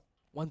know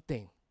one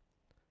thing.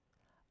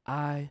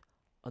 I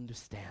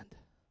understand.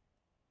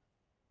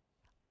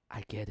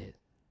 I get it.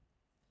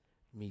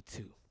 Me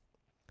too.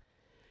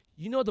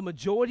 You know, the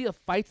majority of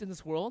fights in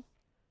this world,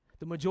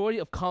 the majority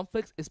of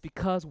conflicts is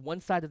because one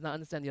side does not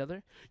understand the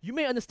other. You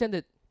may understand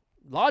it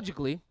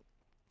logically,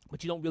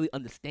 but you don't really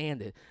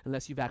understand it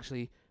unless you've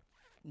actually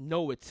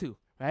know it too,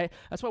 right?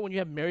 That's why when you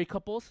have married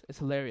couples, it's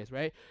hilarious,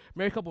 right?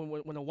 Married couple,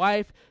 when a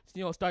wife,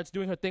 starts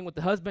doing her thing with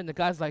the husband, the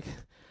guy's like,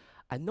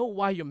 I know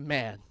why you're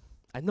mad.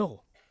 I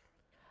know.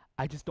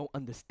 I just don't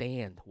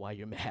understand why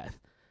you're mad.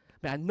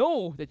 I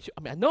know that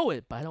I know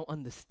it, but I don't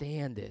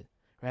understand it,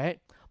 right?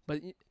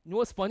 But you know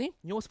what's funny?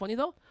 You know what's funny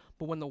though?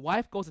 But when the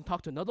wife goes and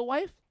talks to another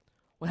wife,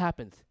 what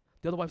happens?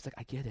 The other wife's like,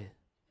 I get it.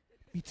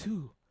 Me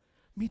too.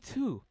 Me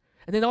too.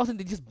 And then all of a sudden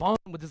they just bond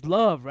with this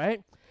love,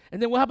 right?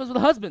 And then what happens with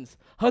the husbands?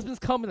 Husbands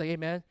come and like, hey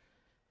man,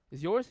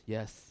 is yours?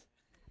 Yes.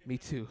 Me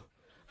too.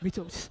 Me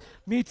too.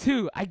 Me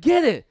too. I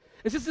get it.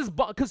 It's just this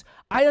bond because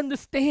I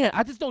understand.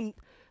 I just don't.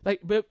 Like,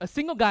 but a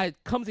single guy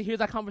comes and hears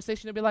that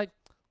conversation and be like,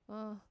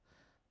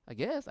 I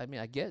guess. I mean,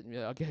 I get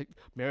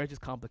marriage is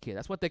complicated.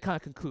 That's what they kind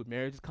of conclude.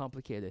 Marriage is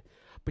complicated.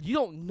 But you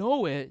don't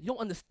know it, you don't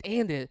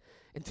understand it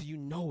until you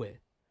know it,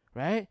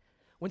 right?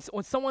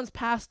 When someone's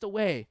passed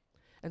away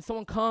and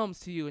someone comes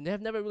to you and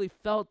they've never really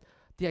felt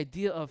the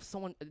idea of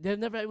someone, they've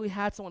never really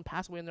had someone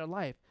pass away in their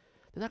life,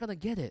 they're not going to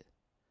get it.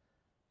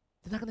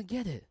 They're not going to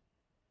get it.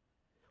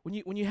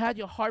 When you had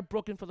your heart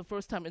broken for the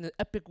first time in an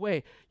epic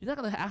way, you're not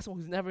going to ask someone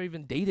who's never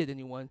even dated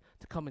anyone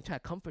to come and try to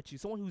comfort you.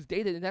 Someone who's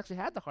dated and actually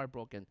had the heart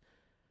broken.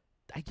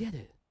 I get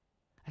it.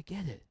 I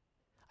get it.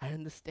 I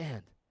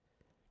understand.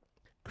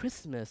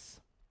 Christmas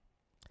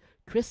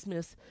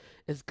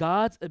is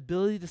God's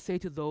ability to say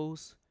to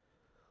those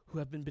who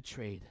have been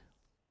betrayed,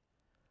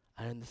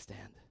 I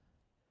understand.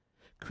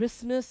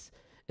 Christmas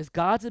is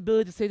God's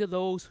ability to say to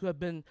those who have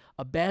been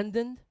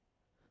abandoned,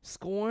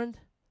 scorned,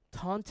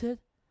 taunted,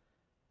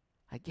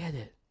 I get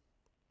it.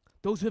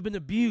 Those who have been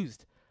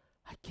abused,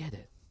 I get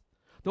it.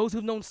 Those who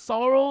have known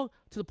sorrow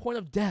to the point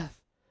of death,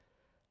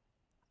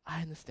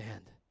 I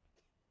understand.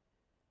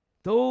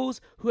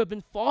 Those who have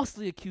been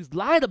falsely accused,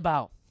 lied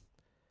about,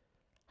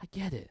 I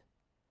get it.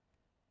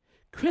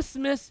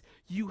 Christmas,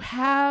 you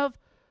have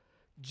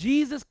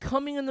Jesus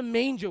coming in the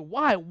manger.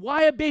 Why?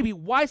 Why a baby?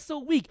 Why so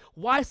weak?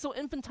 Why so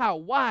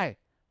infantile? Why?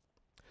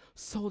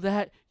 So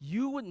that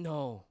you would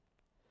know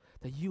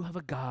that you have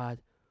a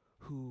God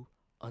who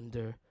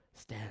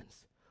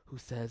understands, who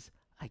says,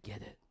 I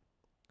get it.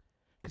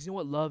 Because you know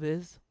what love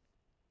is?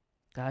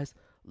 Guys,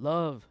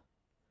 love,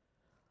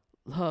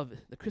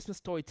 the Christmas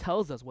story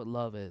tells us what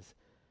love is.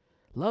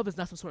 Love is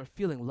not some sort of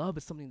feeling. Love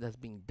is something that's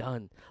being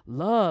done.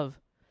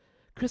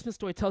 Christmas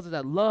story tells us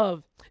that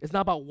love is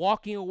not about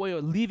walking away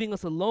or leaving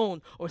us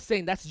alone or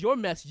saying, that's your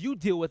mess, you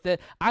deal with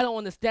it, I don't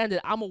understand it,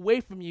 I'm away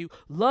from you.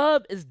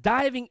 Love is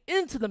diving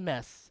into the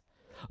mess.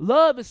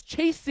 Love is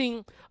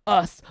chasing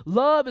us.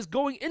 Love is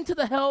going into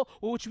the hell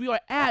which we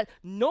are at,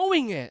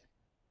 knowing it.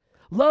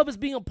 Love is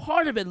being a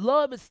part of it.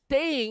 Love is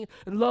staying,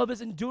 and love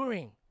is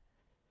enduring.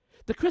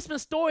 The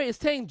Christmas story is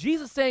saying,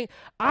 Jesus saying,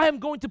 I am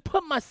going to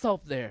put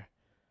myself there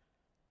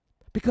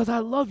because I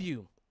love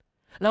you.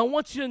 And I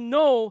want you to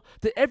know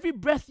that every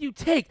breath you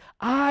take,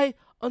 I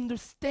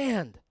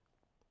understand.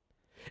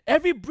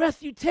 Every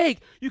breath you take,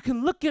 you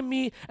can look at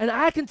me and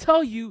I can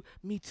tell you,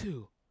 me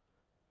too.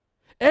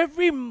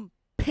 Every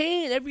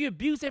pain, every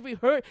abuse, every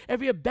hurt,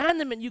 every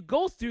abandonment you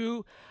go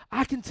through,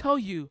 I can tell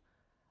you,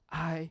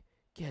 I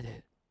get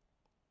it.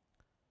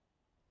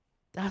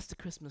 That's the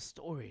Christmas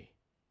story.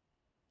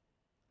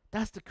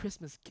 That's the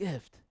Christmas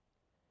gift.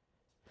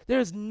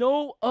 There's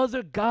no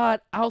other God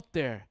out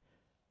there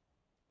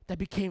that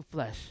became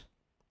flesh.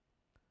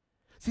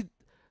 See,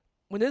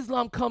 when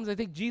Islam comes, I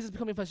think Jesus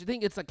becoming flesh, I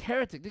think it's like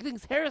heretic. They think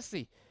it's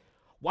heresy.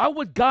 Why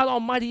would God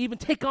Almighty even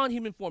take on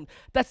human form?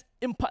 That's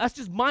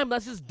just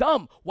that's just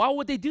dumb. Why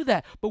would they do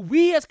that? But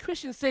we as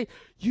Christians say,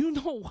 you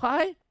know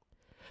why?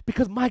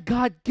 Because my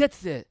God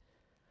gets it.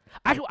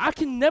 I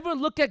can never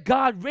look at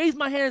God, raise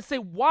my hand and say,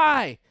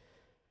 why?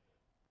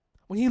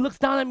 When he looks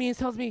down at me and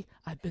tells me,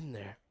 I've been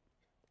there.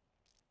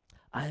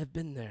 I have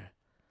been there.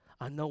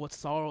 I know what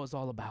sorrow is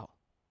all about.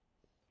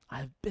 I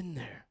have been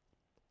there.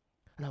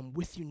 And I'm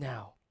with you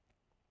now.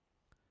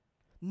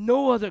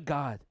 No other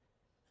God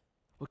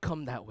will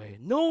come that way.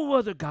 No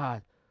other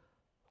God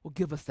will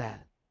give us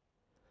that.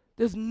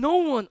 There's no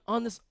one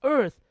on this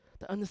earth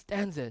that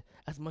understands it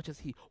as much as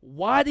he.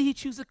 Why did he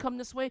choose to come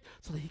this way?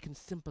 So that he can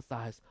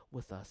sympathize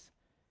with us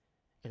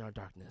in our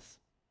darkness,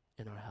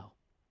 in our hell.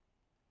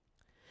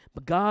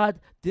 But God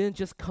didn't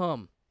just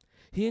come.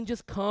 He didn't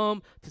just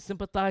come to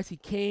sympathize. He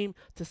came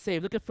to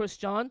save. Look at 1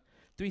 John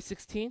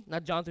 3:16.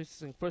 Not John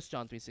 3:16, 1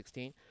 John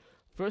 3:16.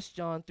 1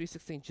 John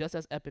 3:16, just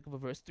as epic of a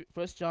verse.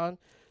 1 John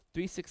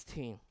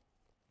 3:16.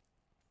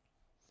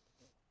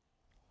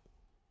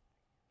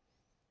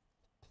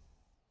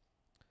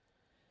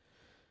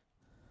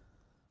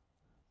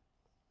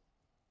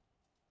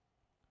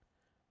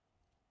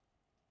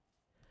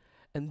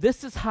 And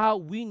this is how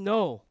we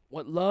know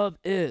what love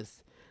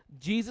is.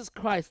 Jesus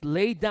Christ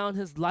laid down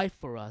his life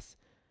for us,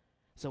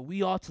 so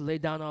we ought to lay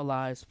down our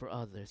lives for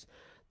others.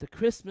 The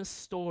Christmas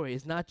story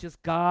is not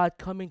just God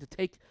coming to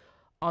take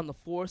on the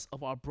force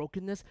of our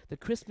brokenness. The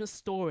Christmas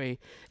story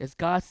is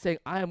God saying,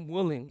 I am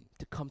willing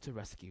to come to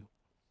rescue.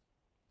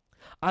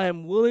 I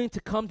am willing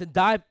to come to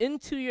dive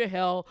into your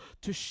hell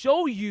to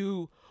show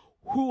you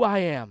who I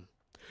am.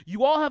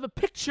 You all have a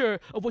picture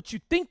of what you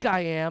think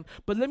I am,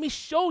 but let me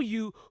show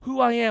you who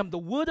I am. The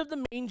wood of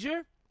the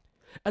manger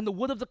and the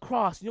wood of the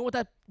cross. You know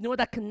what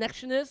that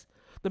connection is?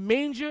 The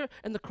manger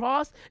and the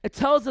cross. It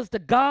tells us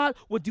that God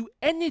would do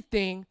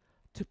anything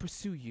to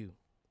pursue you.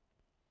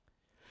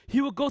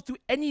 He will go through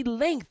any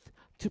length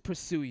to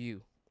pursue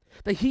you.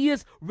 That he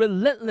is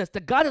relentless.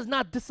 That God is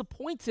not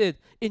disappointed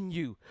in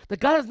you. That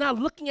God is not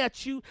looking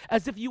at you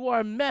as if you are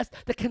a mess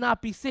that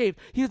cannot be saved.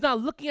 He is not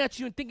looking at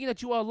you and thinking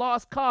that you are a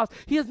lost cause.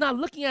 He is not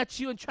looking at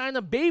you and trying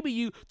to baby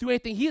you through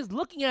anything. He is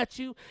looking at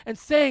you and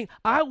saying,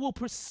 I will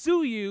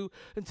pursue you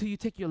until you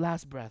take your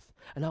last breath.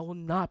 And I will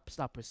not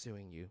stop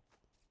pursuing you.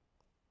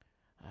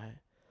 All right?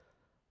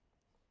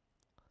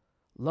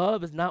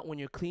 Love is not when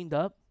you're cleaned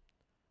up.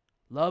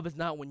 Love is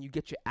not when you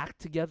get your act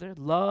together.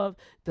 Love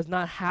does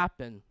not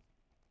happen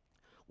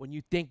when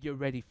you think you're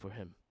ready for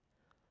him.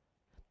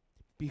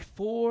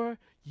 Before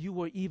you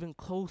were even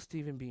close to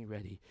even being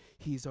ready,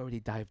 he's already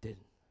dived in.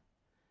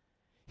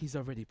 He's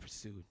already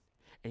pursued,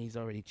 and he's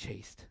already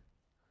chased.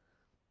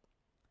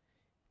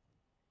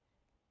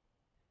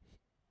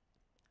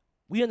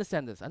 We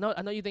understand this. I know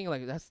you're thinking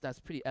like that's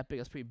pretty epic,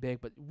 that's pretty big,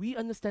 but we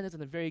understand this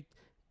in a very,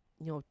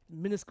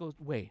 minuscule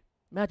way.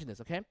 Imagine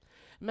this, okay?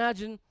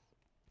 Imagine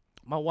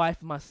my wife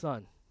and my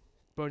son,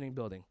 burning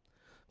building,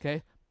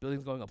 okay?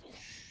 Building's going up,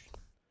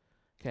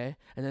 okay?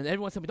 And then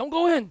everyone's telling me, don't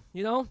go in,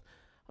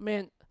 I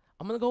mean,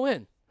 I'm gonna go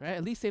in, right?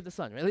 At least save the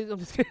son, right? At least, I'm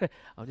just kidding.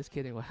 I'm just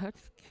kidding.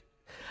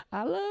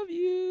 I love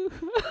you.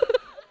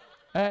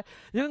 Right?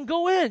 You're gonna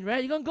go in,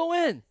 right? You're gonna go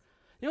in.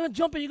 You're gonna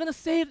jump in. You're gonna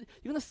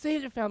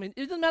save your family.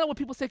 It doesn't matter what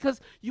people say because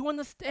you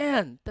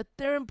understand that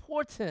they're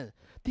important.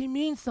 They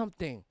mean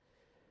something.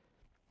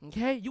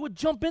 Okay? You would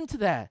jump into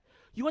that.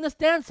 You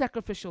understand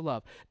sacrificial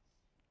love.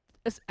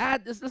 Let's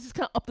just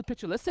kind of up the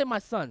picture. Let's say my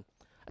son,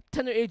 at the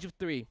tender age of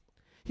 3,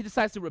 he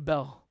decides to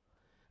rebel.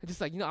 It's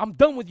just like, I'm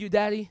done with you,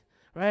 daddy,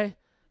 right?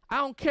 I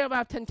don't care if I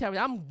have 10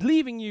 calories. I'm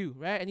leaving you,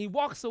 right? And he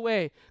walks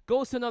away,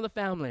 goes to another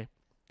family,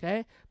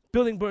 okay?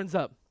 Building burns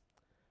up.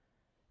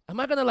 Am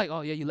I gonna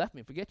oh yeah, you left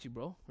me, forget you,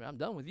 bro. Right? I'm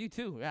done with you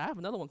too. Right? I have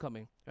another one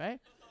coming, right?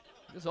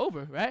 It's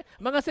over, right?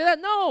 Am I gonna say that?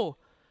 No,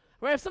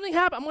 right? If something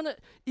happens,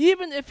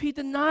 even if he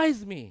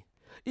denies me,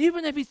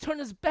 even if he's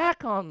turned his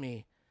back on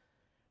me,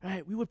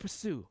 right? We would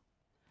pursue.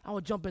 I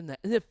would jump in there.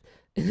 And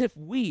if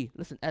we,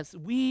 listen,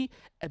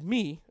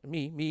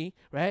 me,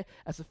 right?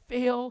 As a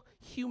failed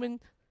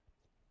human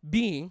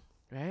being,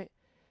 right?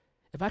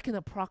 If I can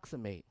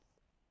approximate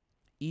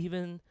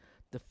even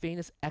the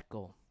faintest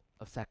echo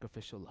of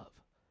sacrificial love,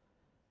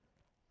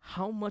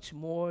 how much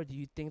more do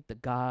you think the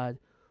God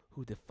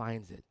who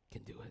defines it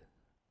can do it?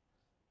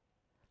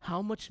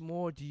 How much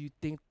more do you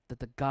think that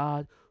the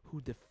God who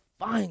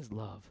defines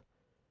love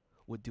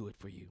would do it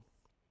for you?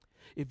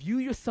 If you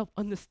yourself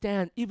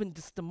understand even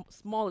just the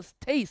smallest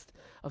taste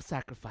of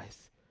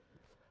sacrifice,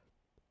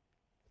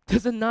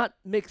 does it not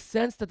make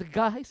sense that the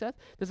God, hey Seth,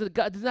 does it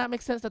not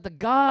make sense that the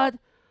God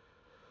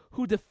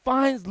who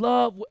defines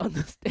love will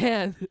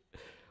understand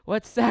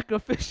what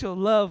sacrificial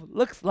love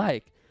looks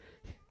like?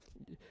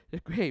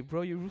 You're great,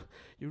 bro. You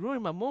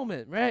ruined my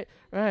moment, right?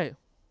 Right.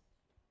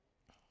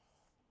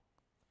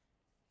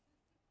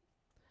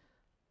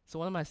 So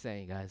what am I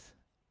saying, guys?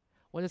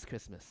 What is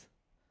Christmas?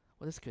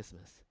 What is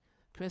Christmas?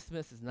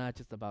 Christmas is not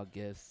just about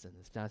gifts, and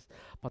it's not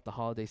about the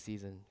holiday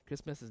season.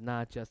 Christmas is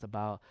not just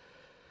about,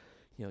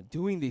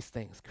 doing these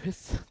things.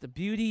 The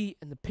beauty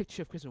and the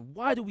picture of Christmas.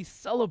 Why do we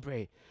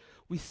celebrate?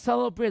 We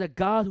celebrate a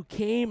God who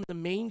came in the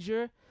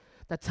manger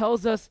that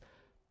tells us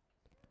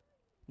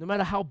no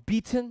matter how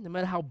beaten, no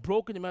matter how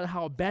broken, no matter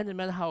how abandoned,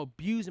 no matter how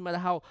abused, no matter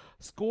how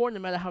scorned,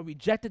 no matter how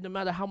rejected, no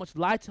matter how much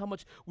lied to, how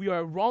much we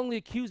are wrongly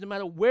accused, no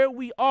matter where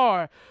we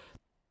are,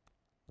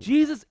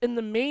 Jesus in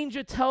the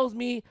manger tells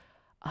me,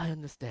 I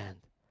understand.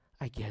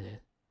 I get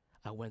it.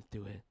 I went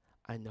through it.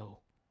 I know.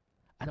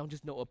 I don't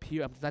just know up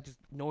here. I'm not just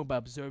knowing by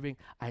observing.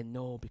 I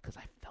know because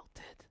I felt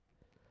it.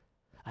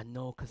 I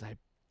know because I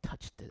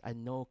touched it. I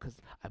know because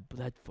I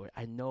bled for it.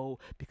 I know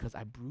because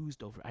I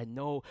bruised over it. I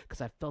know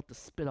because I felt the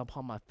spit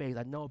upon my face.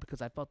 I know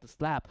because I felt the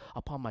slap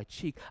upon my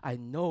cheek. I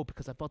know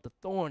because I felt the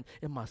thorn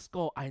in my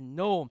skull. I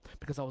know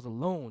because I was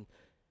alone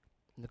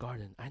in the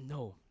garden. I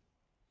know.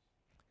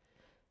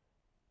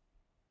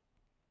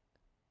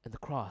 And the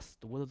cross,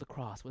 the wood of the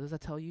cross, what does that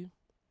tell you?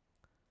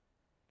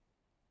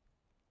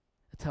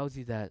 It tells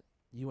you that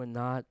you are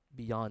not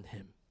beyond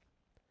him.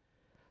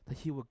 That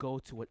he will go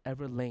to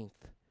whatever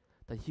length,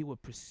 that he will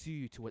pursue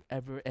you to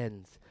whatever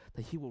ends,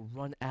 that he will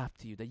run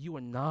after you, that you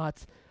are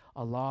not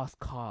a lost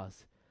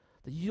cause,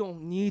 that you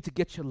don't need to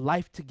get your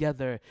life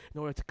together in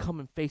order to come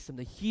and face him,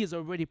 that he is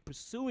already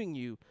pursuing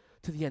you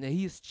to the end, that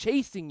he is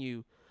chasing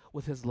you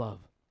with his love.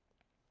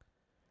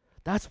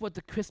 That's what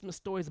the Christmas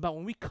story is about.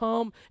 When we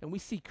come and we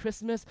see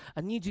Christmas,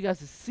 I need you guys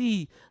to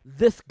see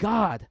this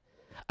God.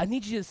 I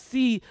need you to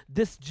see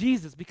this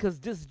Jesus, because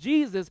this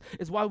Jesus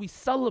is why we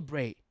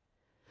celebrate.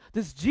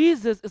 This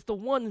Jesus is the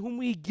one whom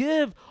we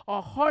give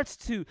our hearts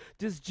to.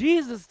 This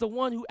Jesus is the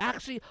one who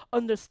actually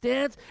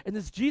understands, and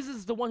this Jesus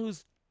is the one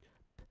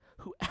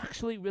who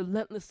actually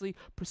relentlessly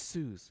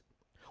pursues.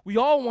 We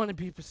all want to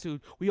be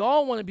pursued. We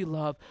all want to be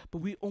loved, but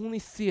we only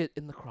see it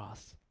in the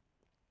cross.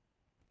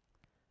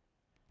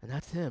 And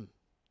that's him.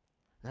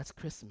 And that's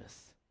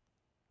Christmas.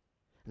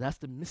 And that's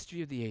the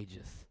mystery of the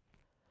ages.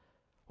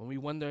 When we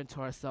wonder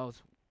into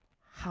ourselves,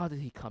 how did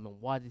he come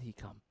and why did he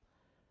come?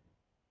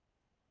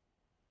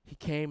 He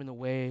came in a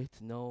way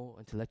to know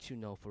and to let you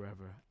know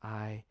forever,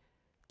 I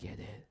get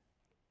it.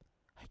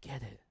 I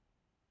get it.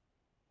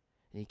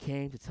 And he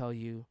came to tell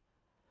you,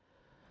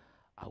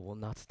 I will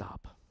not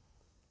stop.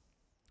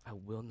 I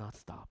will not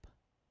stop.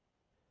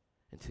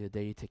 Until the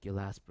day you take your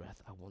last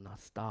breath, I will not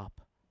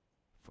stop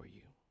for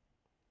you.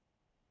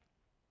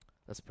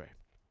 Let's pray.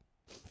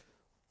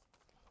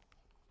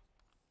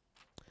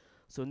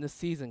 So in this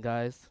season,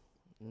 guys,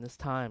 in this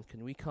time,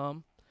 can we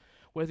come?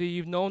 Whether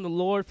you've known the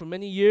Lord for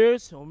many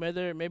years, or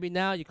whether maybe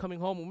now you're coming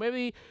home, or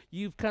maybe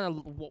you've kind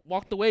of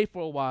walked away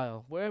for a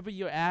while, wherever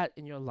you're at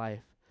in your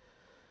life,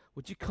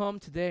 would you come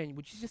today and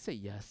would you just say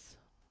yes?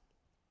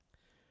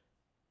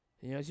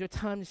 You know, it's your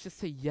time to just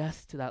say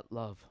yes to that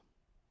love.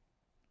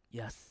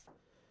 Yes.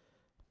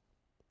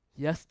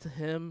 Yes to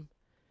Him.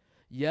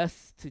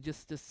 Yes to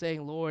just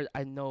saying, Lord,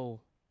 I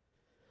know.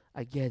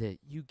 I get it.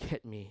 You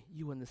get me.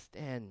 You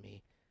understand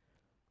me.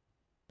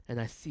 And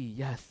I see,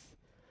 yes,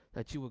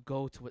 that you will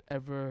go to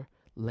whatever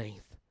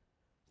length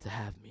to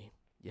have me.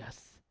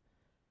 Yes.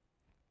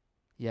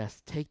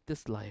 Yes, take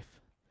this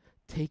life.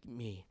 Take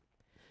me.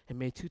 And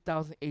may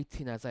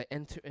 2018, as I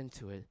enter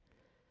into it,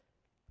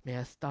 may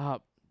I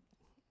stop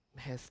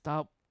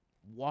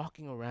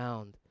walking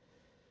around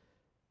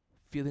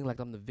feeling like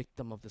I'm the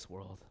victim of this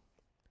world.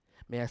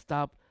 May I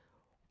stop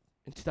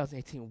in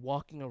 2018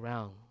 walking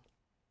around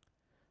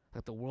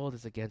like the world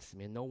is against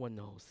me and no one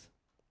knows.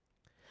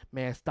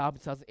 May I stop in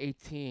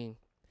 2018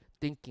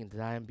 thinking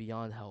that I am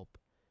beyond help,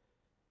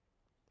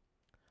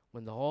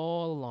 when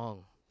all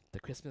along the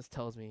Christmas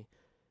tells me,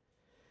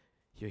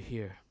 you're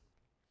here,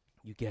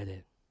 you get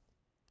it,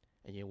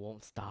 and you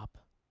won't stop.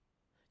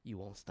 You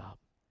won't stop.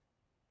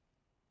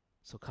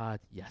 So God,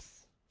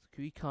 yes. So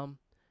can we come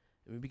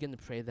and we begin to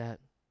pray that?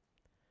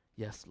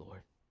 Yes,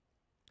 Lord.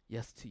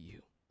 Yes to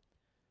you.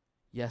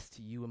 Yes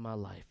to you in my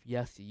life.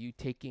 Yes to you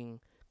taking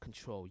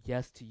control.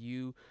 Yes to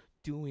you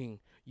doing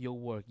your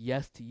work.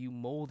 Yes to you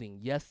molding.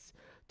 Yes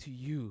to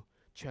you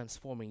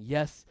transforming.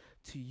 Yes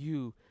to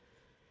you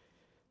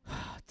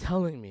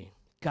telling me,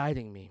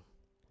 guiding me,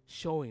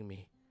 showing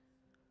me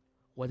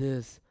what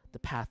is the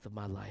path of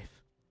my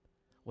life.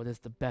 What is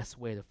the best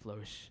way to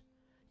flourish.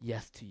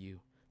 Yes to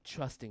you.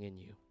 Trusting in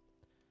you.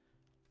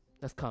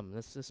 Let's come.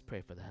 Let's just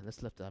pray for that.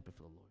 Let's lift it up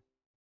before the Lord.